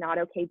heard that it's not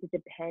okay to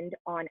depend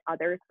on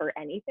others for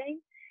anything.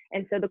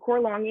 And so the core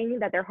longing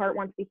that their heart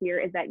wants to hear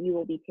is that you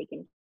will be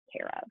taken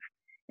care of.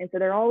 And so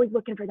they're always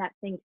looking for that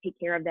thing to take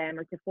care of them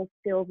or to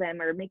fulfill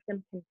them or make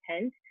them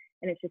content.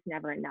 And it's just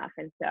never enough.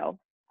 And so,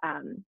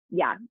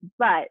 yeah,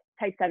 but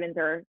type 7s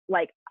are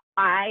like,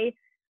 I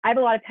have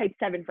a lot of type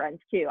 7 friends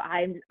too.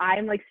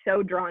 I'm like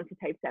so drawn to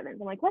type 7s. I'm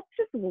like, let's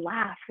just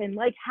laugh and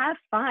like have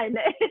fun.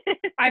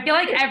 I feel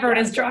like everyone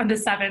is drawn to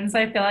 7s.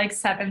 I feel like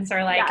 7s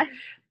are like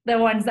the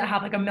ones that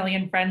have like a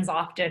million friends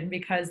often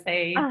because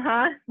they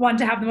want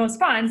to have the most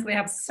fun. So they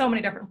have so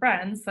many different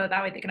friends. So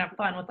that way they can have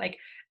fun with like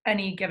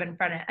any given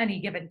friend at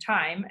any given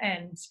time.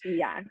 And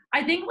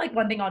I think like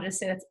one thing I'll just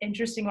say that's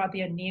interesting about the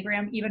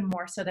Enneagram, even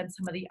more so than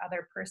some of the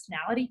other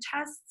personality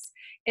tests,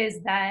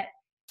 is that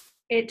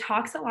it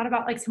talks a lot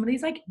about like some of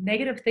these like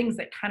negative things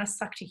that kind of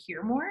suck to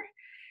hear more.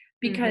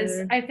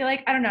 Because I feel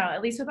like, I don't know,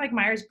 at least with like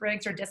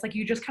Myers-Briggs or DISC, like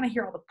you just kind of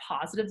hear all the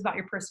positives about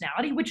your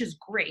personality, which is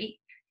great.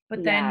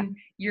 But then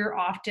you're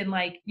often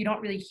like, you don't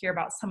really hear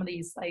about some of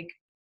these like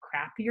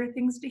crappier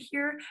things to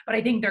hear. But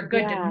I think they're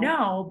good to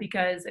know,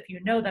 because if you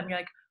know them, you're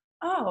like,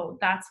 oh,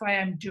 that's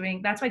why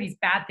these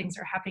bad things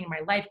are happening in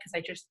my life, because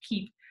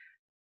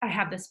I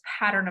have this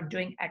pattern of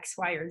doing X,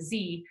 Y, or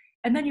Z.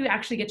 And then you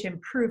actually get to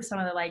improve some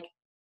of the like,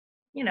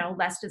 you know,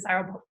 less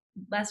desirable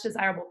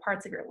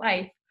parts of your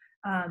life.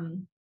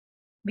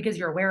 Because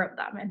you're aware of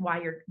them and why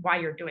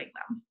you're doing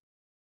them.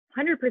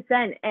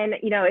 100%. And,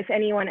 you know, if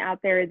anyone out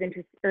there is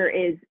interested or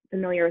is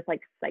familiar with like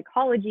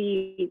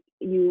psychology,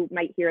 you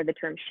might hear the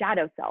term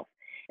shadow self.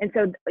 And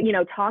so, you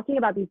know, talking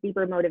about these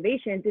deeper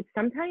motivations, it's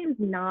sometimes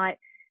not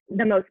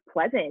the most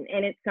pleasant,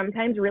 and it's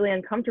sometimes really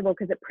uncomfortable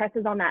because it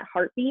presses on that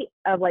heartbeat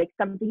of like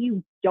something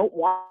you don't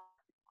want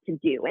to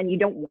do and you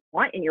don't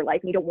want in your life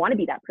and you don't want to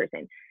be that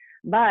person.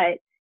 But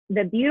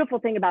the beautiful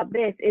thing about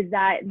this is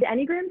that the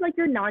Enneagram is like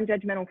your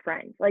non-judgmental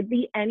friend. Like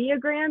the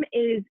Enneagram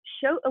is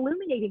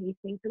illuminating these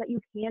things so that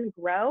you can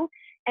grow.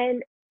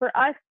 And for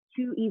us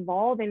to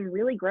evolve and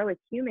really grow as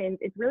humans,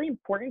 it's really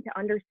important to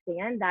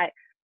understand that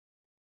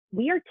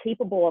we are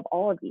capable of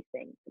all of these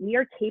things. We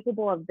are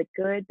capable of the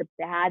good, the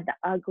bad, the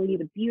ugly,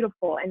 the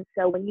beautiful. And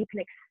so when you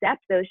can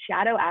accept those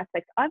shadow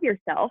aspects of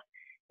yourself,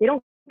 they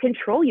don't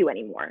control you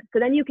anymore. So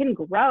then you can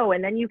grow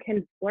and then you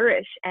can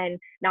flourish and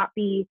not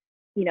be,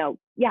 you know,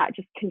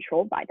 just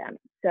controlled by them.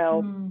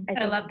 So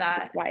I love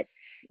that.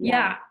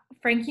 Yeah.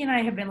 Frankie and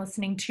I have been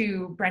listening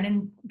to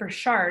Brendon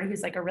Burchard,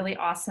 who's like a really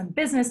awesome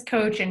business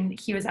coach. And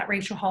he was at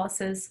Rachel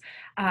Hollis's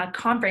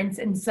conference.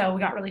 And so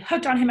we got really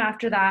hooked on him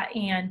after that.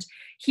 And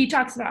he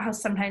talks about how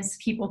sometimes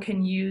people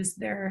can use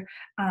their,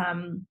 I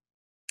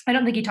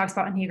don't think he talks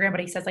about Enneagram, but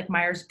he says like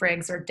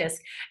Myers-Briggs or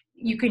DISC.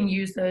 You can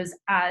use those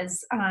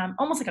as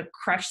almost like a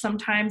crush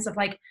sometimes of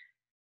like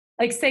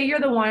say you're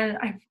the one,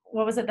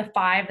 what was it, the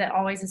 5 that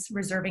always is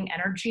reserving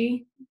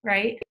energy,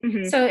 right?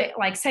 So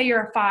like say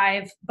you're a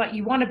 5, but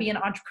you want to be an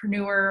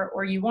entrepreneur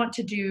or you want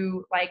to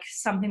do like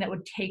something that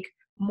would take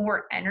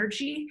more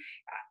energy.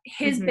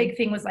 His big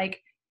thing was like,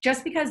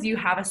 just because you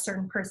have a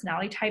certain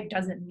personality type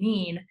doesn't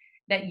mean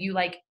that you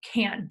like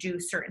can't do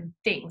certain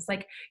things.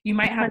 Like you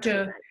might have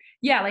to,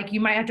 like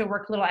you might have to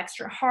work a little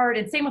extra hard.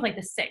 And same with like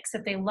the 6,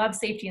 if they love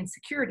safety and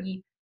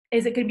security,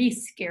 is it going to be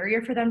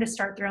scarier for them to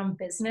start their own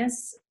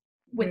business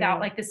without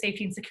like the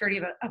safety and security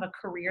of a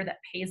career that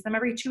pays them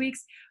every 2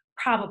 weeks?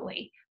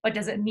 Probably. But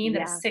does it mean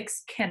that a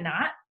 6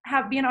 cannot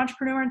be an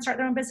entrepreneur and start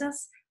their own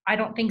business? I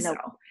don't think so.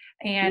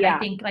 And I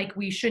think like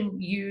we shouldn't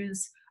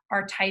use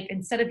our type,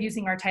 instead of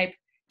using our type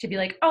to be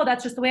like, oh,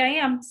 that's just the way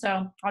I am,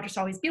 so I'll just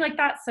always be like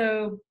that,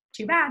 so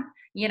too bad,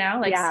 you know,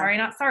 like sorry,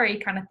 not sorry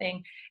kind of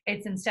thing.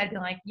 It's instead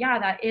being like,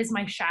 that is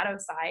my shadow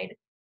side,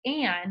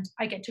 and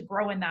I get to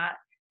grow in that,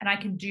 and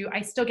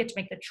I still get to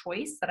make the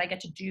choice that I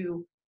get to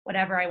do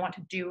whatever I want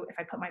to do if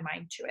I put my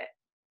mind to it.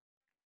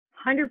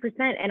 100%.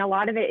 And a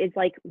lot of it is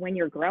like when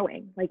you're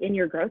growing, like in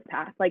your growth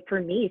path. Like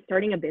for me,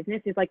 starting a business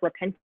is like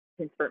repentance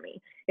for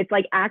me. It's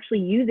like actually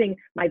using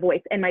my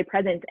voice and my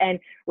presence. And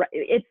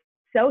it's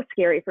so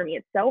scary for me.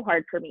 It's so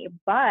hard for me,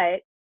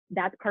 but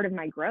that's part of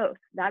my growth.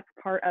 That's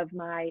part of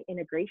my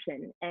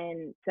integration.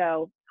 And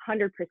so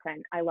 100%,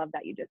 I love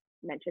that you just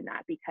mentioned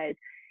that, because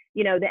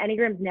you know, the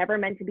Enneagram is never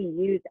meant to be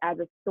used as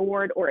a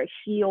sword or a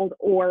shield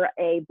or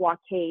a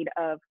blockade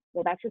of,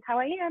 well, that's just how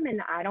I am, and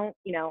I don't,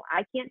 you know,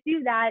 I can't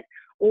do that,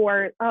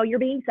 or, oh, you're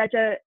being such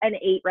an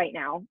 8 right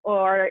now,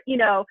 or, you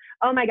know,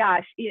 oh my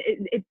gosh,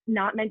 it's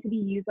not meant to be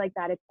used like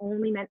that. It's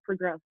only meant for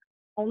growth,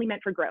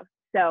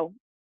 So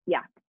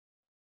yeah.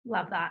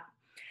 Love that.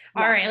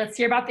 All right, let's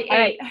hear about the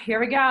 8. Here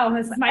we go.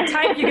 This is my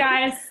type, you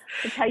guys.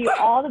 I'll tell you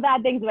all the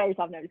bad things about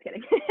yourself. No, I'm just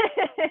kidding.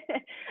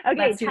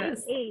 Okay, type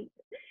 8.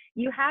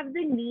 You have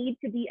the need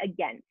to be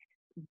against,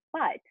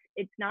 but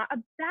it's not a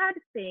bad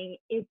thing.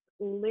 It's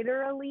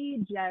literally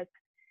just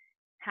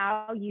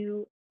how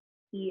you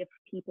see if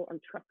people are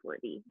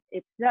trustworthy.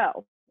 If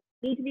so,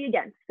 need to be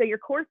against. So your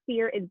core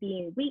fear is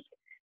being weak,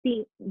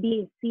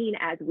 being seen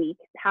as weak,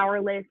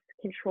 powerless,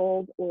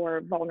 controlled,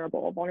 or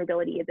vulnerable.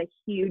 Vulnerability is a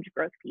huge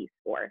growth piece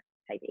for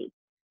type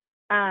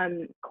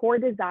 8. Core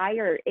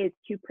desire is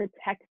to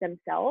protect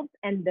themselves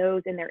and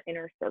those in their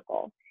inner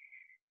circle.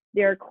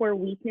 Their core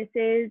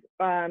weaknesses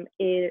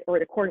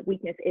the core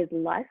weakness is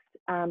lust,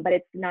 but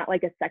it's not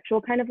like a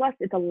sexual kind of lust.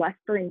 It's a lust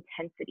for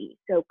intensity.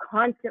 So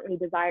constantly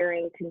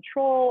desiring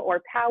control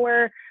or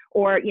power,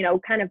 or,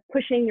 kind of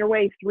pushing your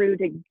way through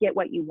to get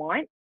what you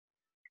want.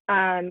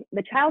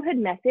 The childhood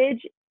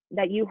message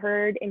that you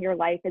heard in your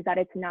life is that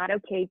it's not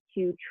okay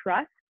to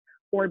trust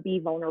or be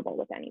vulnerable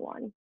with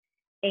anyone.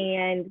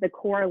 And the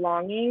core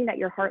longing that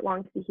your heart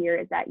longs to hear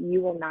is that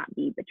you will not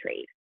be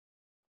betrayed.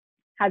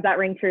 How's that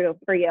ring true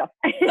for you?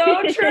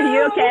 So true. Are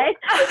you okay?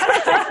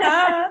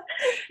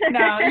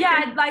 No,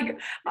 yeah, like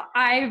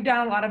I've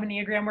done a lot of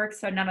Enneagram work,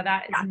 so none of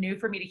that is new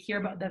for me to hear.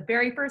 But the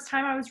very first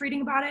time I was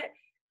reading about it,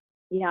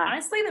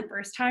 honestly, the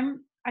first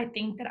time I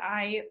think that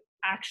I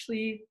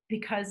actually,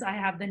 because I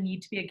have the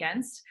need to be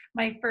against,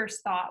 my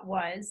first thought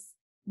was,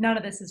 none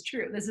of this is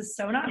true. This is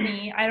so not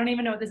me. I don't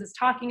even know what this is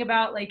talking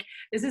about. Like,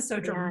 this is so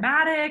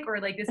dramatic, or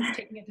like, this is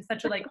taking it to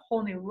such a like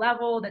whole new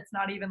level that's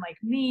not even like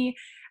me.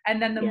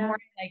 And then the more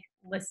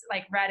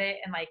I read it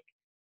and like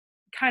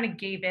kind of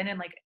gave in and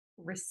like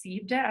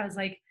received it, I was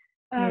like,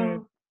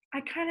 oh,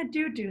 I kind of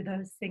do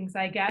those things,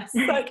 I guess.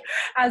 Like,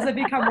 as I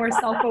become more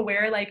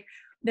self-aware, like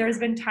there's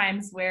been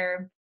times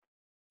where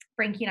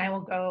Frankie and I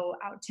will go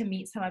out to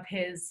meet some of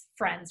his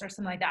friends or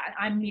something like that.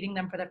 I'm meeting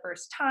them for the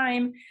first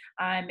time.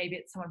 Maybe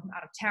it's someone from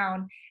out of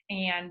town,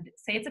 and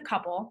say it's a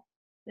couple.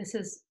 This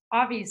is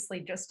obviously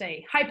just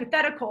a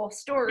hypothetical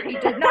story.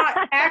 Did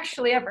not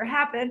actually ever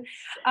happen.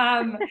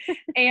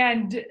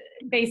 And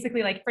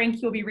basically, like,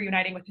 Frankie will be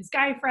reuniting with his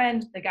guy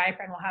friend. The guy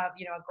friend will have,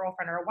 a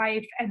girlfriend or a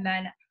wife. And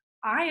then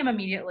I am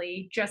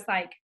immediately just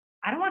like,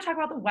 I don't want to talk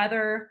about the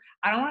weather.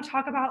 I don't want to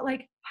talk about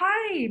like,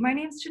 hi, my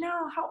name's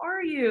Janelle. How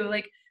are you?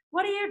 Like,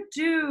 what do you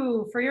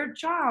do for your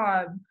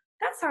job?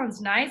 That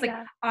sounds nice. Like,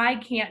 I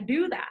can't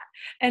do that.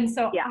 And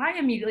so I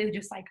immediately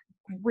just like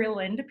grill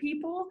into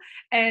people,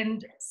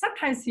 and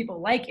sometimes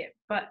people like it,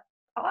 but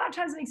a lot of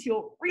times it makes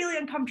you really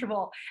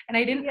uncomfortable. And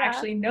I didn't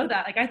actually know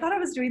that. Like, I thought I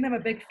was doing them a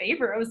big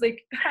favor. I was like,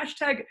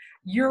 hashtag,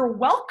 you're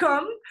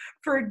welcome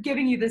for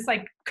giving you this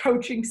like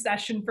coaching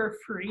session for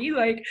free.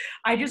 Like,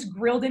 I just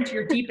grilled into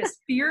your deepest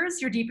fears,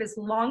 your deepest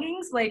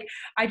longings. Like,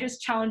 I just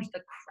challenged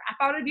the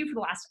crap out of you for the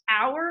last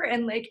hour,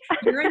 and like,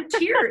 you're in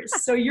tears.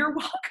 So you're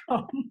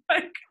welcome.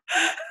 Like,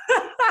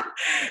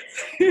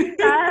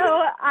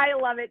 oh, I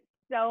love it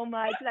so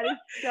much. That is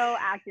so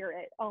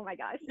accurate. Oh my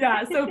gosh.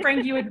 Yeah. So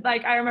Frankie would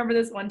like, I remember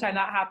this one time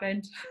that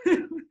happened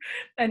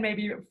and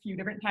maybe a few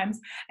different times.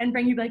 And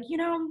Frankie would be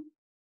like,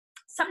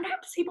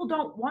 sometimes people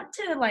don't want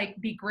to like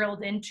be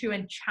grilled into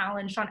and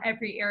challenged on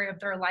every area of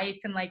their life.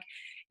 And like,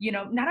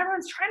 not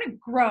everyone's trying to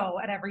grow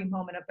at every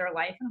moment of their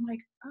life. And I'm like,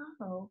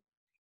 oh.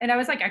 And I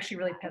was like actually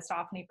really pissed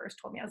off when he first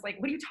told me. I was like,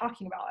 what are you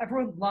talking about?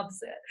 Everyone loves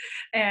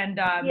it. And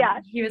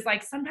he was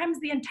like, sometimes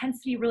the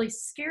intensity really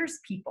scares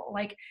people.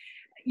 Like,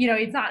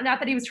 it's not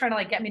that he was trying to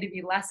like get me to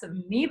be less of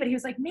me, but he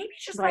was like, maybe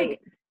just like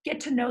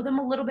get to know them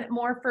a little bit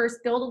more first,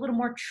 build a little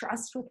more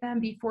trust with them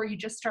before you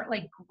just start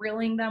like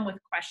grilling them with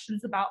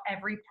questions about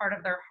every part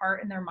of their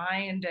heart and their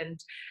mind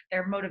and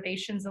their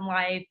motivations in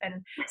life.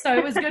 And so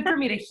it was good for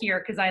me to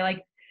hear, because I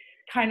like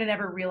kind of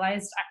never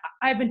realized,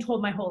 I've been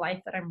told my whole life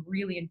that I'm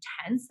really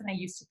intense, and I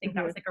used to think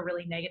that was like a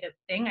really negative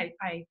thing.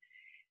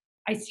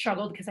 I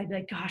struggled because I'd be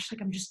like, gosh,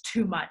 like I'm just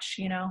too much,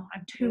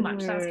 I'm too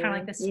much. That was kind of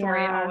like the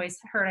story I always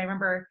heard. I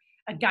remember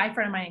a guy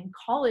friend of mine in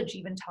college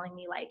even telling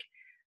me like,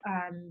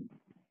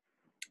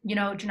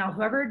 Janelle,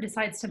 whoever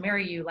decides to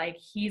marry you, like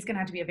he's going to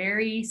have to be a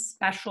very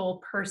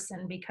special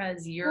person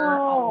because you're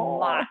a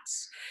lot.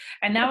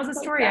 And that was a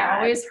story I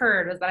always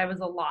heard, was that I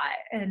was a lot.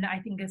 And I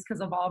think it's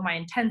because of all my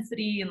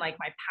intensity and like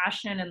my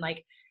passion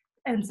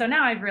and so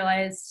now I've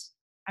realized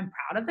I'm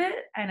proud of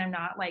it, and I'm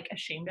not like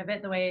ashamed of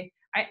it the way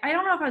I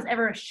don't know if I was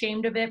ever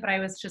ashamed of it, but I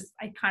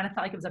kind of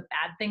felt like it was a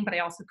bad thing, but I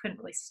also couldn't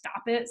really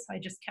stop it. So I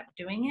just kept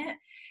doing it.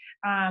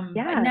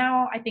 But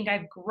now I think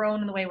I've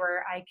grown in the way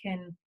where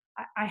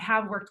I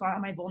have worked a lot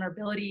on my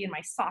vulnerability and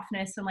my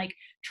softness, and like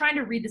trying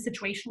to read the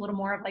situation a little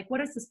more of like, what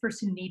does this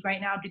person need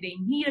right now? Do they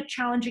need a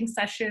challenging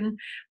session?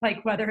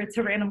 Like whether it's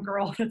a random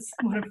girl that's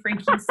one of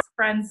Frankie's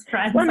friends.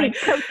 Let me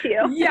coach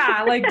you.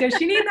 Yeah. Like, does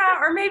she need that?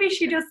 Or maybe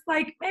she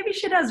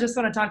does just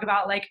want to talk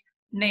about like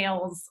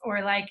nails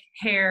or like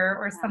hair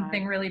or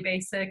something really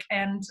basic.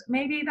 And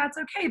maybe that's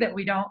okay that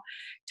we don't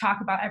talk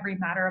about every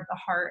matter of the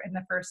heart in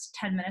the first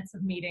 10 minutes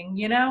of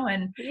meeting,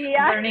 and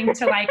learning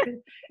to like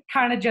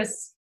kind of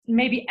just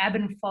maybe ebb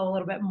and flow a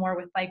little bit more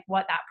with like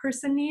what that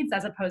person needs,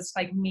 as opposed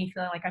to like me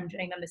feeling like I'm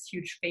doing them this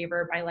huge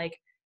favor by like,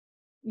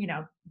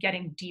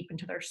 getting deep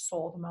into their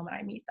soul the moment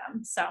I meet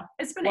them. So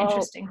it's been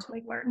interesting to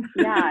like learn.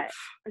 I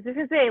was just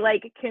gonna say,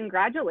 like,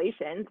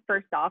 congratulations.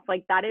 First off,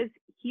 like that is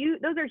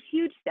huge. Those are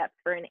huge steps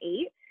for an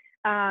 8.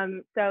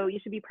 So you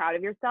should be proud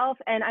of yourself.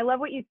 And I love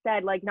what you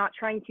said, like not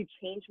trying to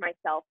change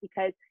myself,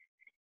 because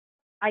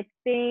I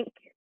think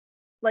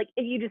like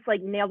if you just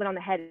like nailed it on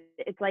the head.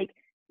 It's like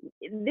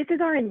this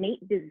is our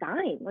innate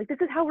design. Like this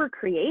is how we're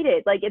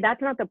created. Like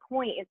that's not the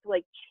point. It's to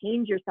like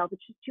change yourself.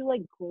 It's just to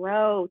like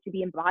grow, to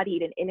be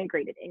embodied and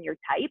integrated in your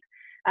type.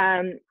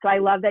 So I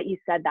love that you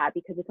said that,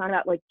 because it's not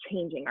about like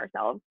changing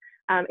ourselves.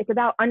 It's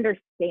about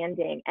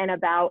understanding and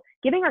about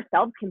giving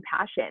ourselves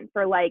compassion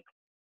for like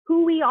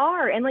who we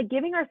are, and like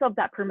giving ourselves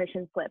that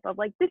permission slip of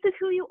like, this is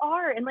who you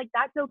are. And like,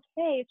 that's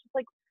okay. It's just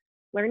like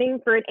learning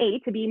for an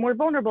 8 to be more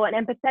vulnerable and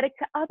empathetic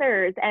to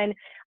others. And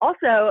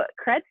also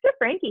creds to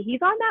Frankie.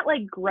 He's on that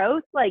like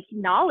growth, like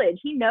knowledge.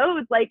 He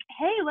knows like,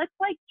 hey, let's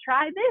like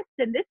try this.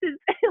 And this is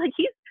like,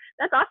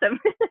 that's awesome.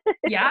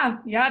 Yeah,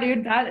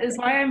 dude. That is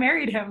why I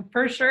married him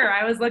for sure.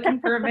 I was looking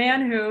for a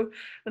man who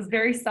was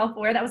very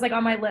self-aware. That was like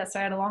on my list.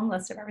 I had a long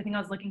list of everything I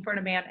was looking for in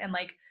a man. And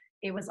like,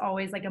 it was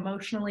always like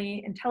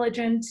emotionally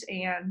intelligent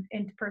and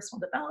into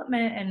personal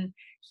development. And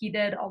he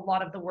did a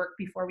lot of the work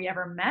before we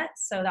ever met.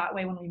 So that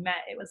way when we met,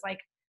 it was like,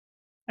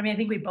 I mean, I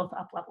think we both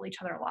up level each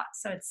other a lot.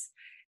 So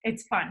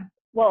it's fun.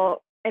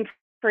 Well, and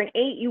for an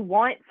 8, you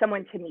want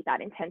someone to meet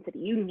that intensity.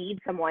 You need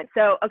someone.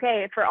 So,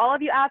 okay, for all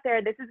of you out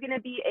there, this is going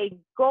to be a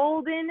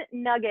golden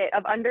nugget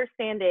of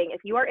understanding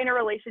if you are in a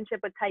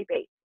relationship with type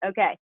 8.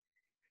 Okay.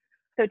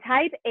 So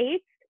type 8s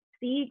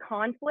see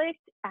conflict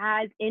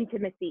as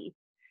intimacy.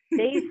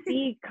 They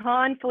see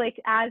conflict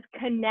as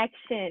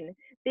connection.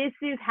 This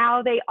is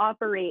how they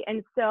operate.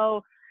 And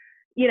so,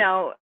 you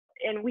know,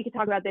 and we could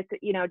talk about this,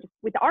 you know, just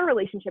with our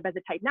relationship as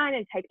a type 9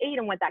 and type 8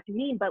 and what that can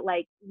mean. But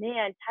like,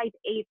 man, type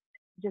 8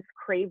 just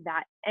crave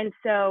that. And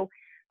so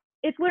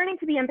it's learning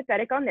to be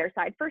empathetic on their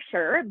side for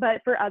sure. But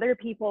for other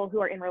people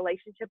who are in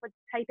relationship with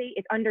type 8,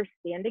 it's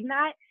understanding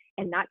that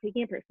and not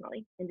taking it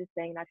personally and just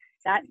saying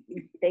that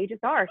they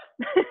just are.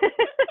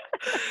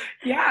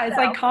 Yeah, it's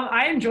so, like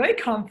I enjoy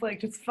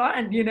conflict. It's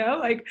fun, you know,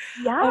 like,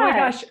 yeah. Oh my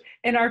gosh,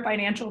 in our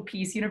financial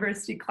peace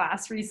university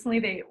class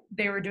recently,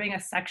 they were doing a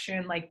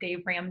section, like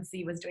Dave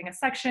Ramsey was doing a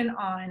section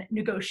on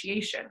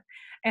negotiation.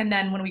 And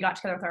then when we got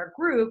together with our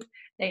group,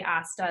 they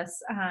asked us,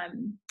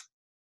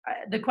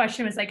 the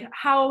question was like,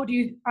 how do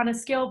you, on a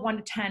scale of 1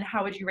 to 10,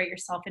 how would you rate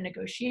yourself in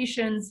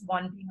negotiations?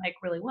 1 being like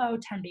really low,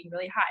 10 being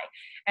really high.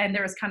 And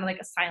there was kind of like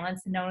a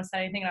silence and no one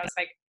said anything. And I was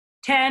like,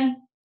 10.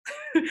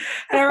 And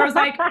everyone was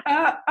like,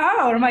 oh,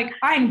 and I'm like,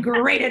 I'm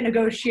great at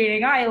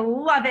negotiating. I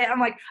love it. I'm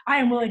like, I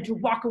am willing to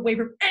walk away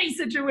from any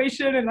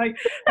situation. And like,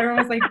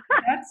 everyone was like,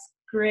 that's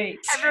great.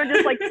 Everyone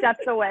just like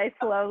steps away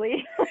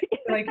slowly.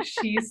 Like,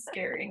 she's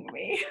scaring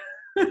me.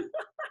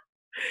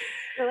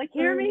 They're like,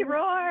 hear me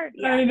roar.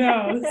 Yeah. I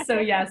know. So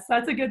yes,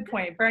 that's a good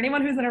point. For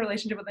anyone who's in a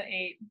relationship with an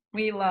 8,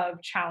 we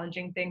love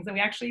challenging things. And we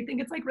actually think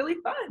it's like really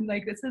fun.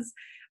 Like, this is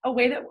a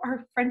way that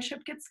our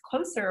friendship gets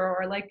closer,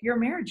 or like your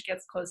marriage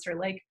gets closer.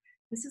 Like,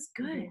 this is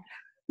good.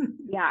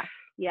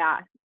 Yeah.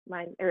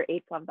 Mine or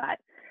 8s love that.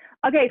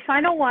 Okay,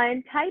 final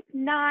one, type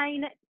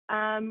 9.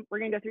 We're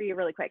gonna go through you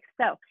really quick.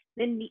 So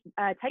then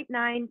type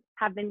 9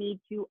 have the need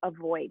to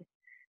avoid.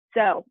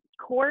 So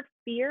core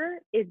fear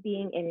is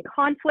being in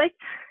conflict,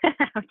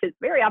 which is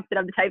very opposite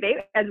of the type 8,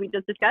 as we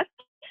just discussed.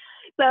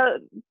 So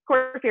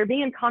core fear,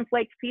 being in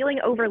conflict, feeling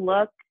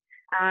overlooked,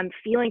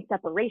 feeling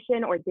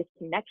separation or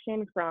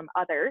disconnection from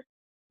others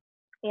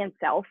and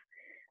self.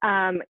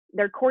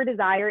 Their core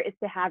desire is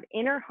to have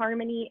inner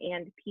harmony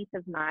and peace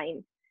of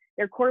mind.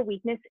 Their core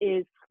weakness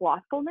is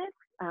slothfulness,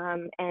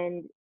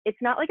 and it's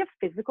not like a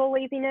physical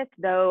laziness,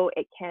 though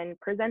it can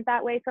present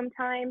that way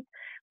sometimes,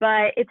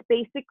 but it's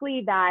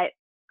basically that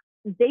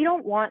they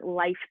don't want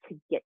life to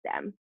get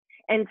them.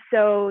 And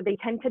so they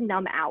tend to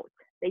numb out.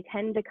 They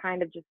tend to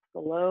kind of just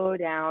slow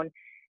down,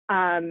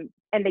 and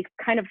they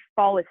kind of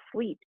fall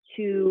asleep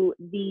to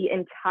the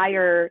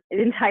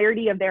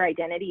entirety of their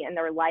identity and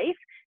their life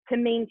to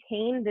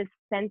maintain this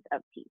sense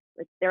of peace.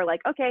 Like they're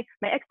like, okay,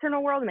 my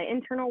external world and my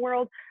internal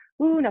world,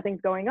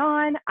 nothing's going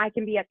on, I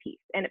can be at peace.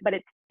 But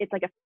it's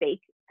like a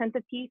fake sense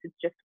of peace. It's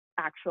just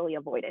actually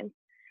avoidance.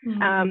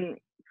 Mm-hmm.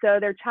 So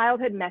their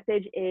childhood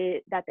message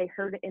that they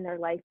heard in their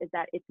life is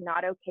that it's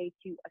not okay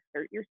to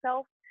assert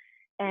yourself.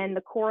 And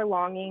the core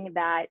longing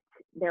that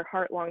their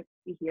heart longs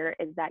to hear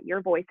is that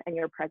your voice and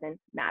your presence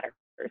matters.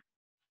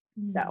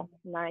 Mm-hmm. So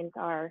 9s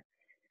are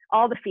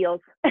all the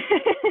feels.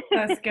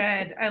 That's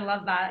good. I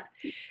love that.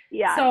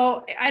 Yeah.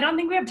 So I don't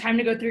think we have time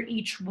to go through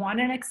each one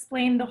and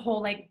explain the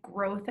whole like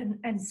growth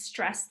and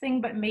stress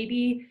thing, but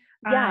maybe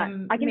I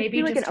can maybe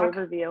do like an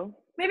overview.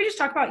 Maybe just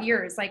talk about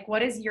yours. Like,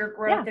 what is your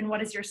growth and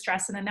what is your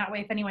stress? And then that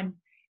way, if anyone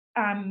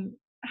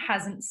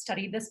hasn't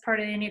studied this part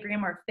of the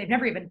Enneagram, or if they've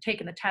never even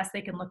taken the test,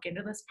 they can look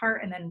into this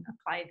part and then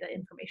apply the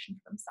information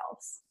for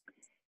themselves.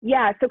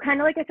 Yeah, so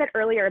kind of like I said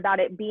earlier about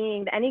it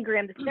being the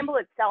Enneagram, the symbol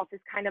itself is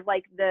kind of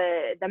like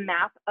the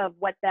map of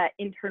what that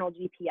internal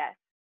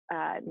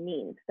GPS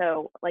means.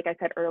 So like I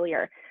said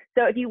earlier,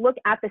 so if you look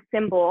at the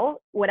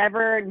symbol,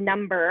 whatever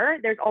number,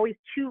 there's always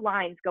 2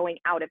 lines going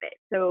out of it.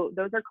 So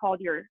those are called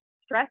your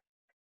stress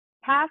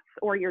paths,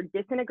 or your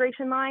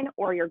disintegration line,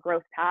 or your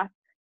growth path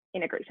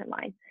integration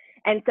line.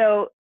 And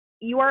so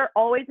you are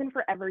always and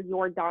forever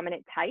your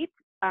dominant type.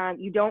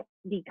 You don't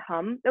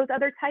become those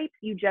other types.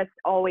 You just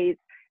always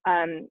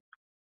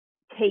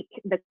take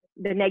the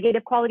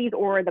negative qualities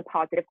or the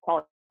positive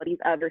qualities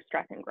of your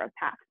stress and growth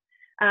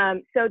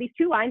path. So these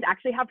two lines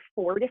actually have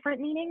 4 different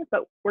meanings,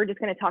 but we're just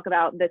going to talk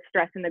about the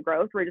stress and the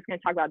growth. We're just going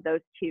to talk about those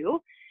 2.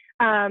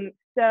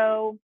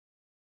 So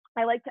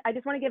I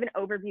just want to give an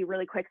overview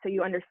really quick so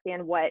you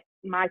understand what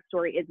my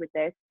story is with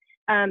this.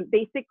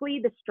 Basically,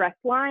 the stress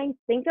line,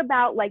 think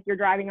about like you're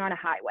driving on a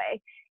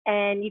highway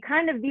and you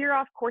kind of veer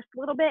off course a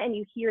little bit and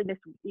you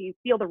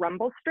feel the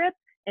rumble strip,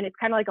 and it's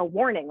kind of like a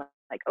warning,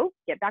 like, oh,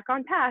 get back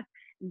on path.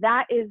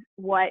 That is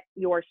what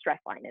your stress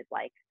line is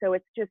like. So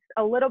it's just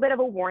a little bit of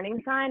a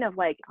warning sign of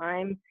like,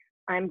 I'm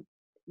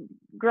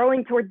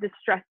growing towards this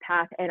stress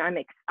path, and I'm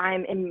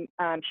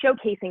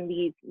showcasing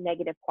these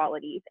negative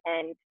qualities,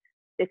 and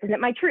this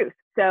isn't my truth.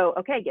 So,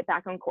 okay, get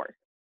back on course.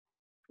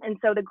 And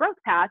so the growth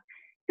path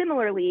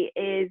similarly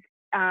is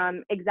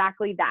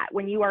exactly that,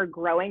 when you are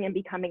growing and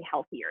becoming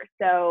healthier.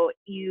 So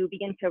you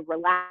begin to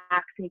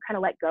relax and you kind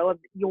of let go of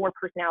your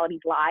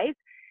personality's lies.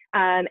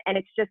 And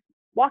it's just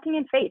walking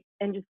in faith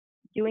and just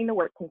doing the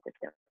work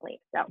consistently.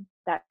 So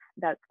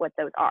that's what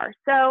those are.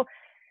 So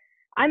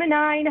I'm a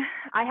 9.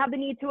 I have the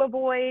need to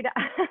avoid.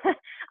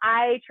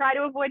 I try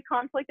to avoid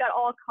conflict at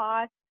all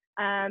costs.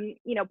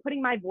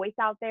 Putting my voice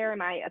out there and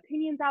my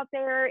opinions out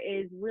there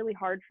is really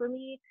hard for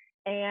me.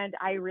 And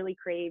I really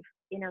crave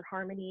inner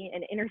harmony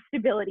and inner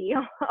stability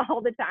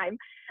all the time.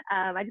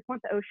 I just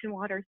want the ocean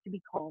waters to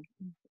be calm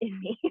in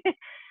me.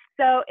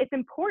 So it's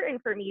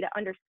important for me to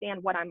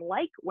understand what I'm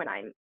like when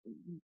I'm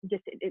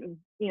just,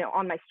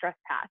 on my stress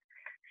path.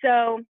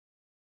 So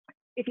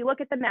if you look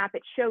at the map,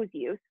 it shows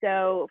you.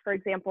 So for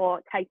example,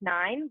 type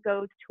 9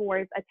 goes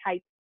towards a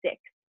type 6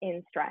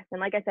 in stress. And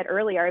like I said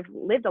earlier, I've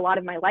lived a lot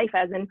of my life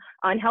as an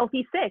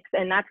unhealthy 6.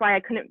 And that's why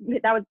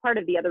that was part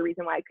of the other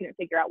reason why I couldn't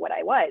figure out what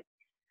I was.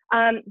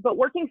 But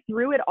working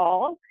through it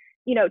all,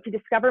 to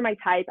discover my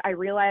type, I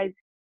realized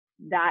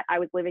that I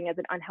was living as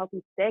an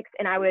unhealthy 6,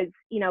 and I was,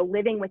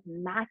 living with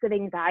massive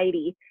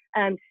anxiety,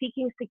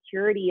 seeking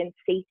security and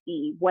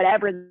safety,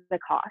 whatever the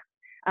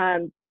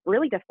cost,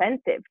 really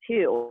defensive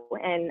too,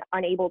 and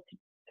unable to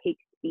take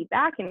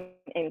feedback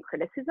and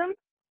criticism.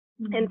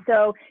 Mm-hmm. And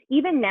so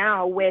even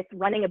now with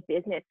running a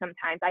business,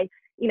 sometimes I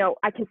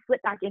can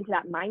slip back into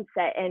that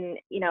mindset, and,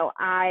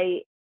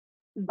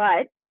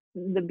 but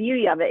the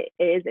beauty of it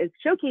is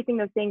showcasing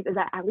those things is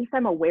that at least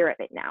I'm aware of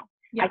it now.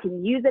 Yeah. I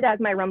can use it as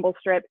my rumble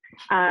strip.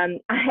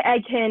 I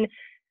can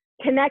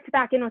connect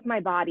back in with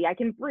my body. I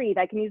can breathe.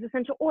 I can use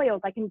essential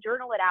oils. I can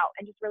journal it out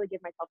and just really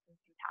give myself some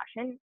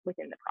compassion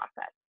within the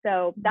process.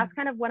 So that's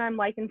kind of what I'm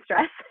like in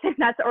stress.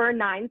 Or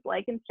 9's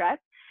like in stress.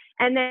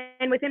 And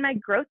then within my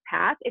growth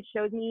path, it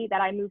shows me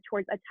that I move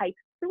towards a type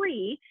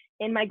 3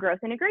 in my growth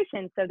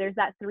integration. So there's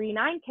that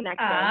 3-9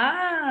 connection.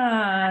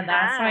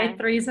 That's why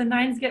 3s and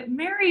 9s get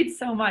married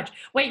so much.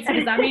 Wait, so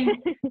does that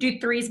mean, do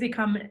 3s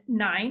become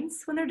 9s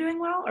when they're doing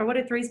well? Or what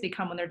do 3s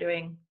become when they're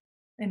doing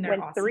in their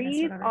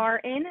awesomeness? When 3s are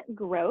in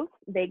growth,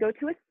 they go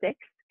to a 6.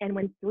 And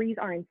when 3s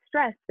are in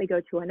stress, they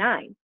go to a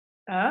 9.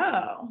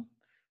 Oh,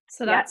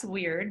 so that's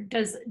weird.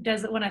 Does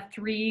it when a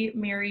 3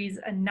 marries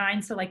a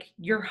 9, so like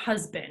your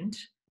husband?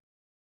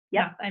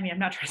 Yeah, I mean, I'm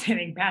not trying to say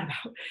anything bad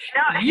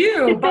about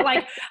you, but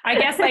like, I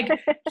guess like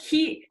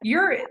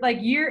you're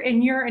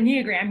in your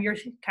Enneagram, you're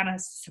kind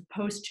of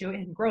supposed to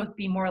in growth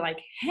be more like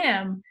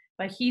him,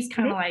 but he's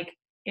kind of like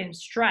in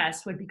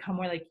stress would become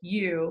more like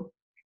you.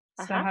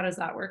 So how does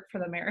that work for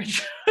the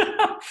marriage?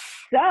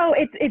 So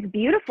it's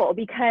beautiful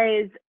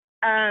because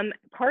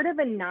part of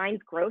a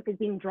 9's growth is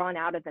being drawn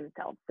out of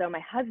themselves. So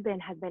my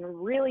husband has been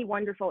really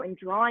wonderful in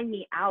drawing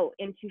me out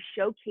into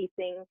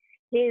showcasing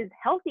his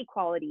healthy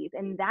qualities.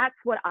 And that's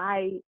what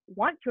I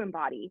want to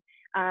embody.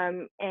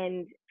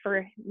 And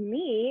for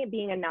me,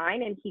 being a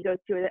 9 and he goes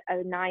to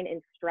a 9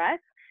 in stress,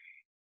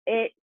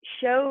 it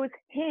shows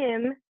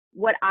him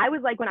what I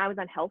was like when I was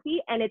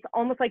unhealthy. And it's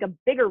almost like a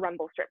bigger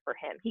rumble strip for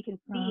him. He can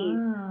see,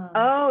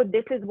 oh,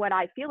 this is what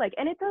I feel like.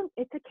 And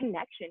it's a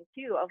connection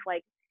too of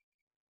like,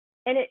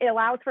 and it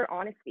allows for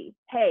honesty.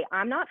 Hey,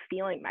 I'm not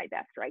feeling my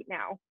best right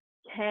now.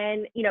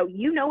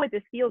 You know what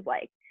this feels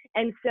like.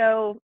 And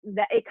so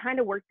that it kind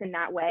of works in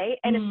that way.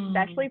 And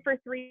especially for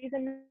 3s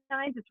and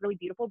 9s, it's really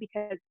beautiful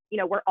because,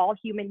 we're all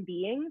human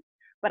beings,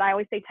 but I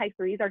always say type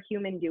 3s are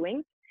human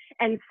doings.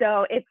 And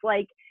so it's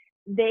like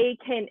they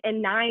can,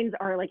 and 9s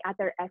are like at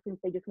their essence,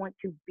 they just want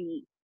to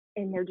be,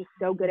 and they're just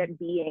so good at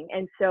being.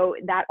 And so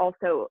that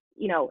also,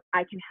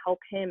 I can help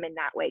him in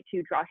that way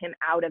to draw him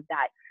out of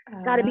that.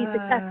 Got to be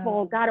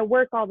successful, got to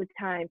work all the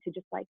time, to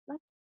just like,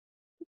 let's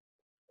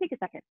take a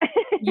second.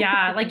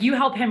 Yeah, like you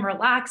help him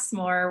relax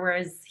more,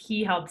 whereas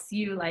he helps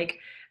you like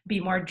be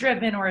more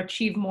driven or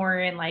achieve more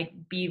and like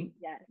be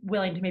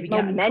willing to maybe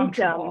get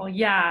uncomfortable.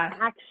 Yeah.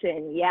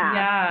 Action.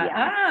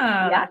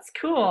 That's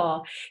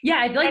cool. Yeah,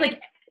 I feel like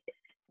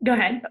go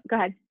ahead.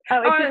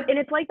 Oh,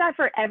 it's like that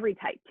for every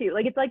type too.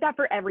 Like it's like that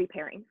for every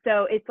pairing.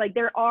 So it's like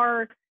there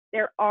are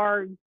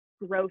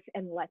growth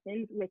and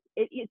lessons with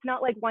it. It's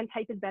not like one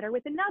type is better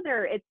with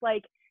another. It's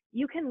like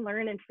you can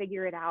learn and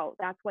figure it out.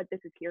 That's what this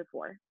is here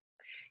for.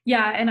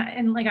 Yeah,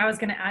 and like I was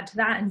going to add to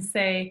that and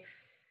say,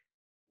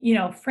 you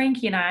know,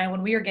 Frankie and I,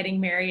 when we were getting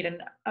married,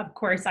 and of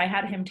course I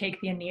had him take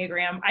the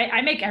Enneagram.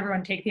 I make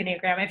everyone take the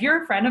Enneagram. If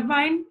you're a friend of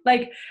mine,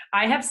 like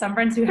I have some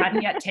friends who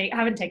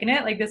haven't taken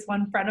it. Like this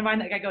one friend of mine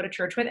that I go to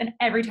church with, and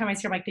every time I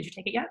see her, I'm like, did you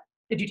take it yet?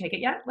 Did you take it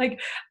yet? Like,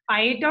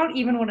 I don't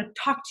even want to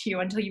talk to you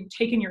until you've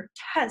taken your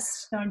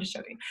test. No, I'm just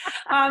joking.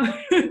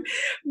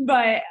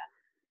 But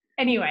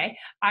anyway,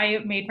 I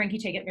made Frankie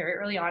take it very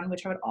early on,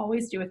 which I would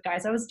always do with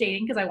guys I was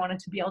dating because I wanted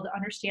to be able to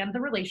understand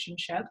the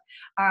relationship.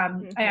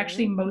 I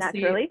actually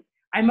Naturally.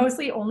 I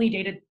mostly only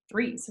dated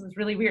threes. It was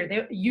really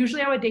weird.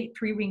 Usually I would date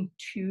 3-wing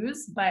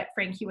 2s, but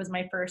Frankie was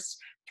my first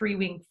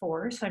 3-wing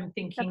 4. So I'm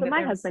thinking That's what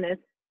my husband is.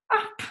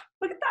 Oh,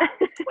 look at that.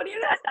 20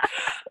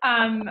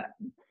 years.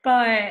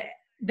 But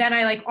then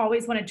I like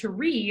always wanted to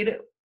read.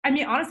 I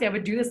mean, honestly, I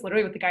would do this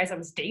literally with the guys I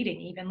was dating,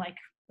 even like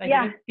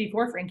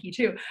before Frankie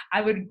too.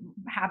 I would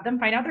have them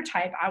find out their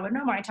type. I would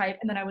know my type.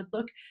 And then I would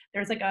look,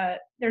 there's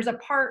a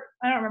part,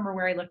 I don't remember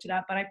where I looked it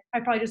up, but I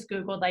probably just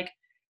Googled like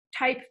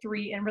type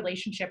 3 in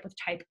relationship with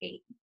type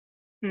 8.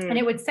 And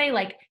it would say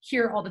like,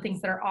 here are all the things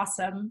that are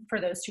awesome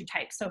for those two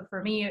types. So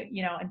for me,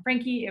 you know, and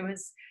Frankie, it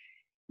was,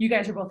 you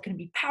guys are both going to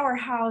be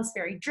powerhouse,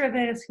 very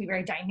driven. It's going to be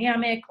very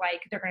dynamic.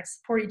 Like they're going to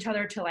support each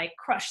other to like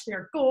crush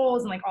their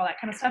goals and like all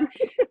that kind of stuff.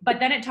 But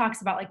then it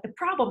talks about like the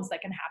problems that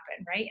can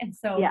happen. Right. And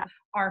so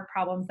our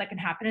problems that can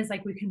happen is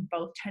like, we can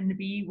both tend to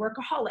be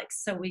workaholics.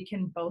 So we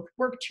can both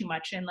work too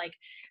much. And like,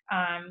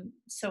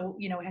 so,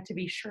 you know, we have to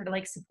be sure to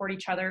like support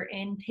each other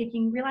in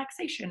taking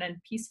relaxation and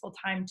peaceful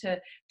time to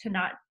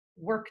not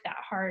work that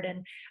hard.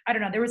 And I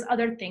don't know, there was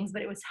other things,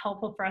 but it was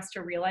helpful for us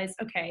to realize,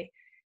 okay,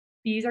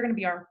 these are going to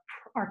be our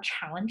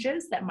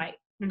challenges that might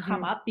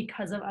come up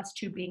because of us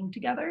two being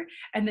together.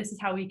 And this is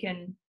how we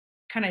can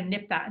kind of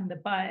nip that in the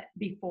butt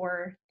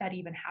before that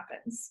even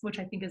happens, which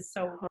I think is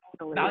so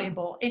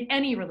valuable in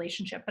any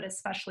relationship, but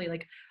especially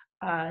like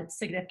a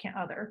significant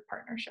other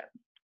partnership.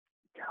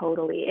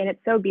 Totally. And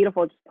it's so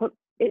beautiful.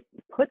 It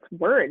puts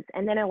words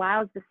and then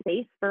allows the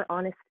space for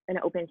honest and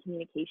open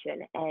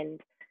communication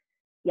and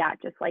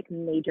just like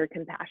major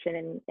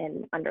compassion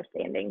and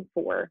understanding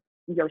for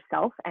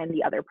yourself and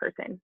the other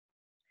person.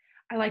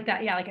 I like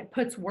that. Yeah, like it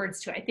puts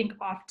words to it. I think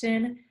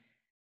often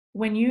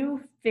when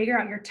you figure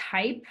out your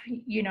type,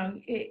 you know,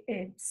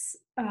 it's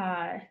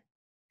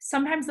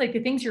sometimes like the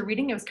things you're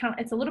reading,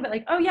 it's a little bit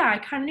like, oh yeah, I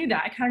kind of knew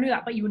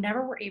that, but you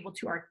never were able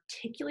to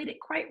articulate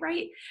it quite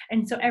right.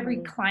 And so every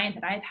client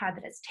that I've had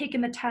that has taken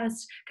the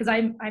test, because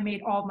I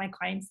made all of my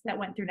clients that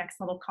went through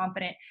Next Level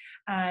Confident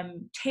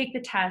take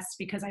the test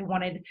because I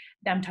wanted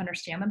them to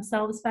understand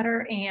themselves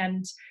better.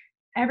 And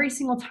every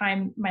single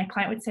time my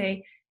client would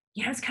say,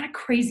 yeah, it's kind of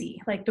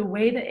crazy. Like the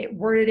way that it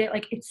worded it,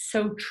 like it's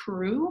so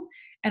true.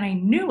 And I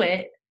knew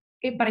it,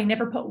 but I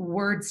never put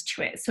words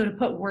to it. So to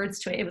put words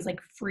to it, it was like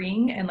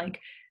freeing and like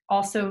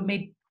also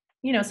made,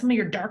 you know, some of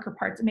your darker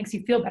parts, it makes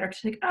you feel better to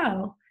like,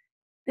 oh,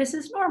 this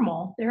is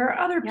normal. There are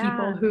other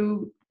people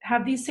who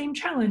have these same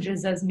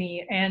challenges as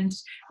me. And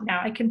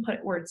now I can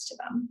put words to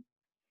them.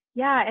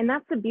 Yeah. And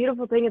that's the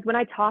beautiful thing is when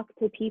I talk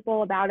to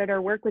people about it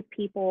or work with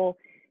people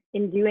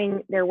in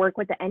doing their work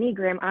with the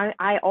Enneagram,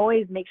 I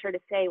always make sure to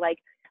say like,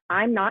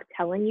 I'm not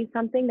telling you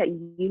something that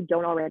you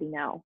don't already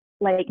know.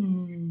 Like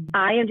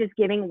I am just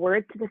giving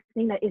words to this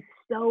thing that is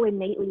so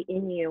innately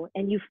in you.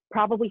 And you've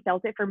probably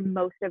felt it for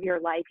most of your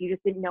life. You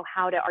just didn't know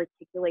how to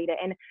articulate it.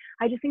 And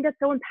I just think that's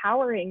so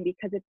empowering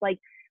because it's like,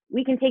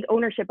 we can take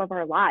ownership of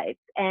our lives.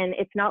 And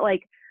it's not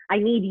like, I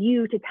need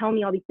you to tell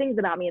me all these things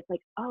about me. It's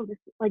like, oh,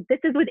 this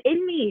is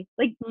within me.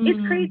 Like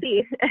it's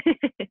crazy.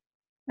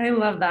 I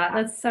love that.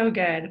 That's so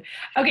good.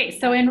 Okay,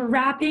 so in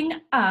wrapping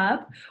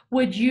up,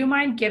 would you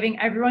mind giving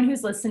everyone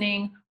who's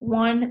listening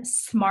one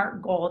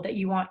SMART goal that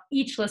you want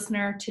each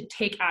listener to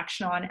take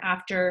action on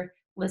after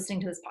listening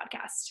to this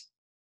podcast?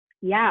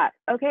 Yeah.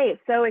 Okay.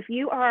 So if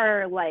you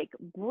are like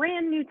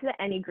brand new to the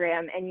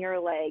Enneagram and you're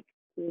like,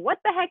 what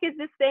the heck is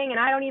this thing? And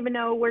I don't even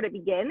know where to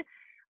begin.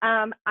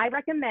 I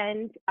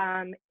recommend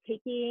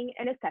taking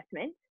an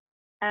assessment,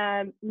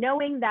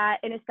 knowing that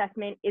an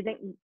assessment isn't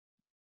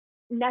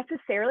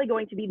necessarily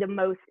going to be the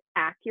most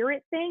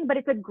accurate thing, but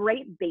it's a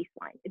great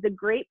baseline. It's a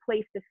great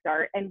place to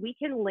start. And we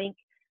can link,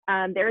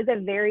 there's a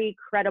very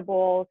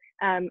credible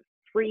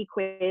free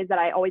quiz that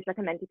I always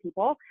recommend to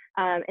people.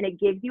 And it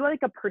gives you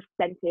like a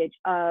percentage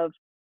of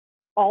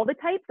all the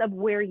types of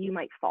where you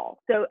might fall.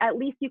 So at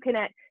least you can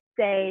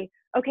say,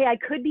 okay, I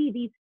could be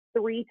these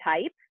 3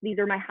 types. These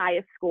are my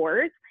highest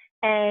scores.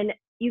 And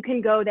you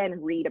can go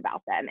then read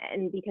about them.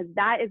 And because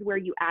that is where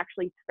you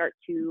actually start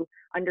to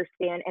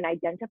understand and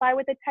identify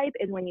with a type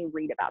is when you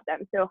read about them.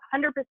 So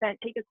 100%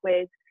 take a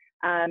quiz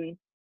and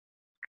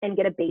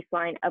get a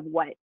baseline of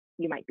what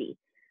you might be.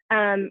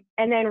 And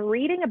then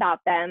reading about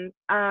them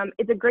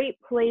is a great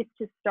place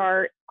to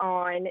start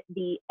on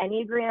the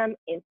Enneagram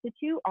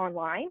Institute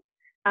online.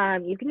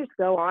 You can just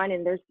go on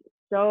and there's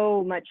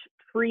so much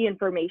free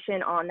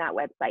information on that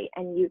website,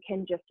 and you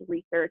can just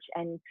research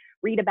and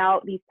read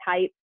about these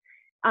types.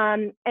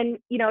 And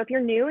if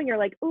you're new and you're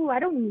like, oh, I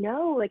don't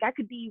know, like I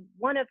could be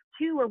one of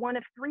two or one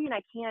of three and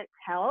I can't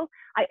tell,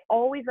 I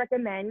always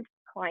recommend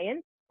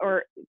clients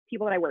or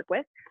people that I work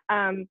with,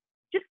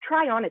 just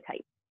try on a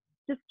type.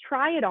 Just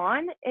try it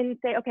on and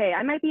say, okay,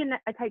 I might be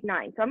a type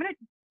 9. So I'm going to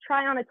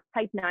try on a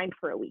type 9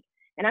 for a week.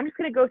 And I'm just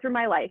going to go through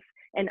my life.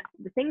 And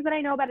the things that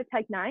I know about a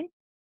type 9,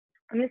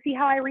 I'm going to see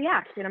how I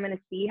react, and I'm going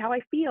to see how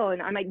I feel,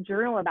 and I might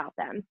journal about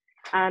them.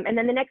 And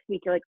then the next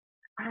week, you're like,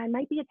 I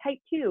might be a type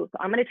 2. So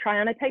I'm going to try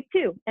on a type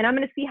 2, and I'm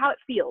going to see how it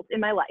feels in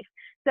my life.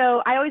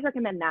 So I always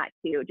recommend that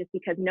too, just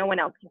because no one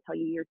else can tell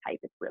you your type.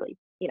 It's really,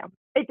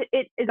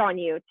 it is on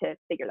you to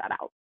figure that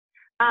out.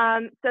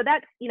 So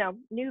that's,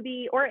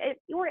 newbie or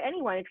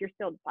anyone, if you're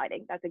still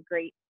deciding, that's a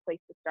great place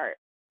to start.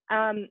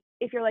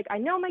 If you're like, I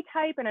know my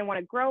type and I want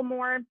to grow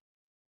more,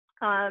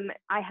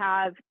 I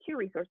have 2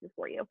 resources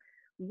for you.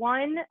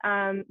 One,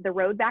 The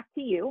Road Back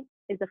to You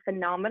is a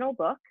phenomenal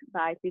book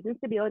by Susan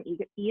Stabile and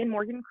Ian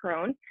Morgan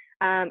Cron.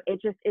 It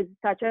just is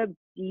such a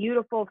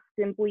beautiful,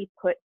 simply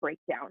put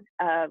breakdown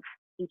of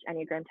each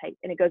Enneagram type,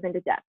 and it goes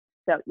into depth.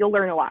 So you'll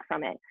learn a lot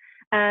from it.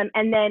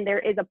 And then there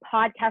is a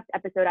podcast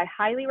episode I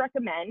highly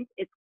recommend.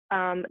 It's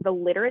the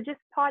Liturgist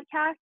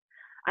podcast.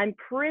 I'm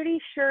pretty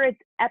sure it's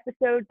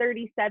episode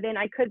 37.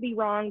 I could be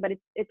wrong, but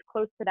it's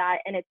close to that,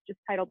 and it's just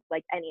titled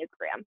like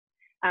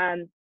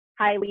Enneagram.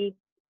 Highly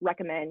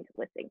recommend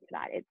listening to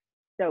that. It's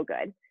so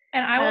good.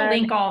 And I will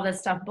link all of this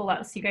stuff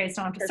below, so you guys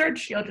don't have to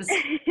search. You'll just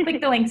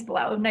click the links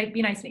below. It might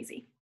be nice and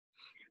easy.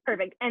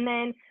 Perfect. And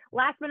then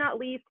last but not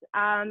least,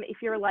 if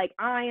you're like,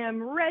 I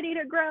am ready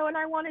to grow and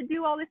I want to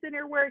do all this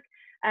inner work,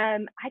 I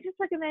just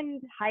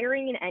recommend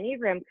hiring an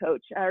Enneagram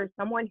coach or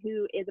someone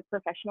who is a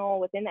professional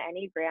within the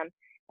Enneagram,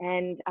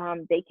 and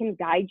they can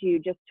guide you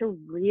just to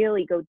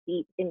really go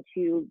deep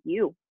into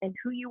you and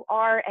who you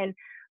are. And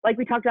like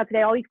we talked about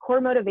today, all these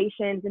core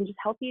motivations, and just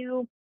help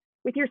you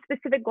with your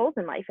specific goals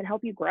in life and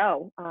help you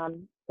grow.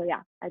 So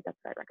yeah, that's what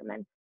I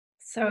recommend.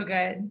 So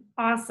good.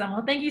 Awesome.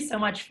 Well, thank you so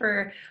much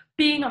for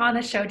being on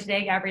the show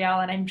today,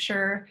 Gabrielle. And I'm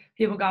sure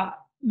people got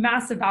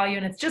massive value,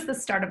 and it's just the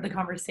start of the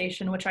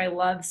conversation, which I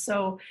love.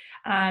 So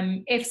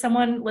if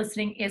someone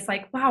listening is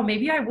like, wow,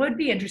 maybe I would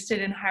be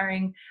interested in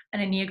hiring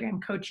an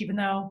Enneagram coach, even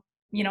though,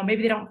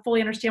 maybe they don't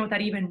fully understand what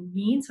that even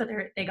means, but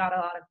they got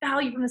a lot of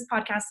value from this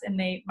podcast and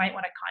they might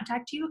want to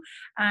contact you.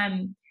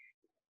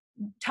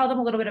 Tell them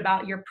a little bit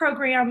about your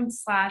program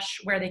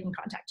 / where they can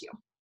contact you.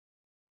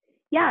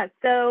 Yeah,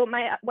 so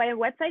my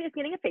website is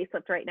getting a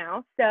facelift right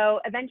now. So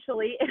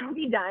eventually it'll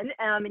be done,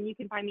 and you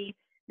can find me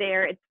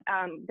there. It's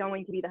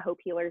going to be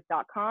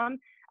thehopehealers.com,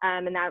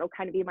 and that'll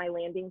kind of be my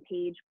landing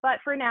page. But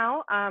for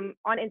now, on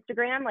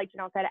Instagram, like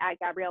Janelle said, at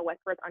Gabrielle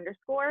Westworth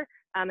 _.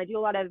 I do a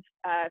lot of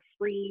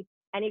free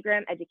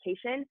Enneagram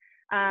education.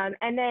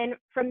 And then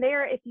from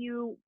there, if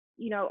you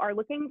are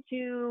looking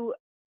to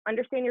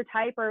understand your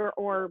type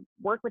or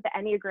work with the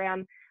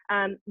Enneagram,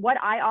 what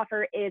I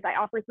offer is I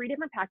offer 3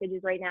 different packages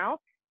right now.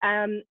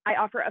 I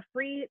offer a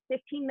free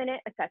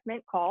 15-minute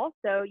assessment call.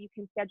 So you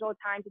can schedule a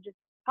time to just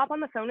hop on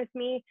the phone with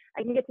me.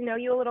 I can get to know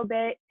you a little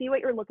bit, see what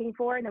you're looking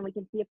for, and then we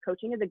can see if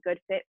coaching is a good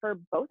fit for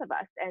both of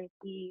us and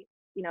see,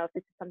 if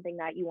this is something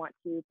that you want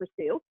to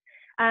pursue.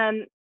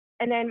 And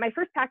then my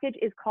first package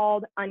is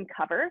called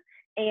Uncover,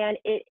 and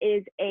it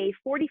is a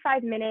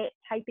 45-minute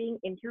typing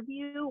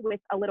interview with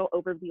a little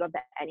overview of the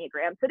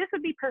Enneagram. So this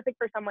would be perfect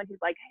for someone who's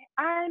like,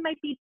 hey, I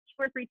might be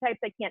 2 or 3 types,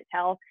 I can't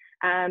tell,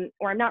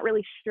 or I'm not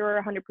really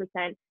sure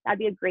 100%. That'd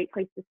be a great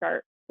place to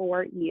start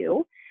for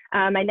you.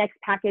 My next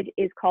package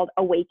is called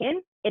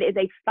Awaken. It is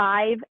a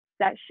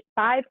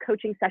 5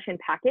 coaching session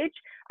package.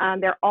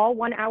 They're all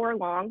 1 hour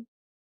long.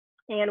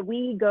 And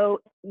we go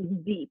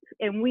deep,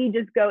 and we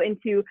just go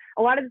into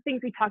a lot of the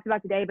things we talked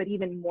about today, but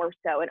even more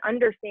so, and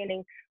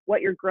understanding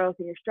what your growth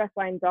and your stress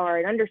lines are,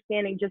 and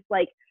understanding just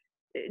like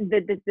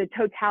the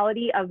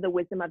totality of the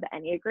wisdom of the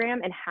Enneagram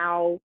and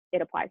how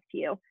it applies to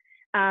you.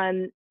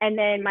 And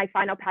then my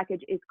final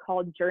package is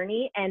called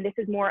Journey, and this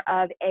is more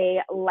of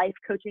a life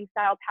coaching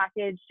style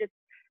package, just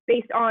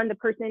based on the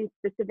person's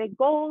specific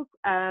goals,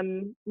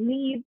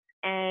 needs,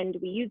 and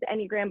we use the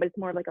Enneagram, but it's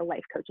more of like a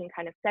life coaching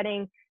kind of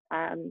setting.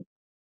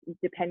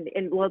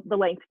 The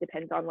length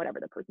depends on whatever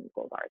the person's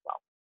goals are as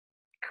well.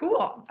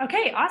 Cool.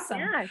 Okay, awesome.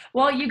 Yeah.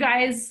 Well, you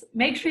guys,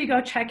 make sure you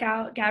go check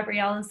out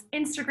Gabrielle's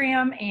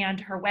Instagram and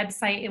her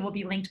website. It will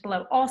be linked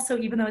below also,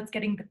 even though it's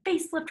getting the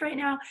facelift right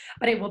now,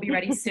 but it will be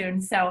ready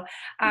soon. So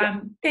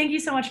Thank you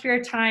so much for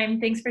your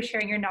time. Thanks for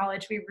sharing your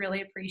knowledge. We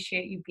really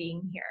appreciate you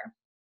being here.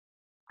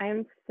 I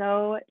am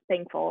so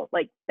thankful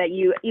that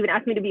you even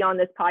asked me to be on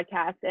this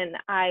podcast. And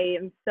I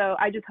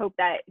just hope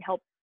that it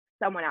helps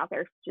someone out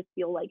there just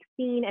feel like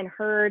seen and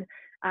heard,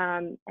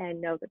 and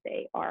know that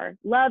they are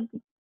loved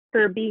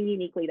for being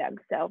uniquely them.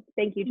 So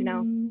thank you,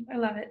 Janelle. I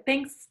love it.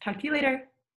 Thanks. Talk to you later.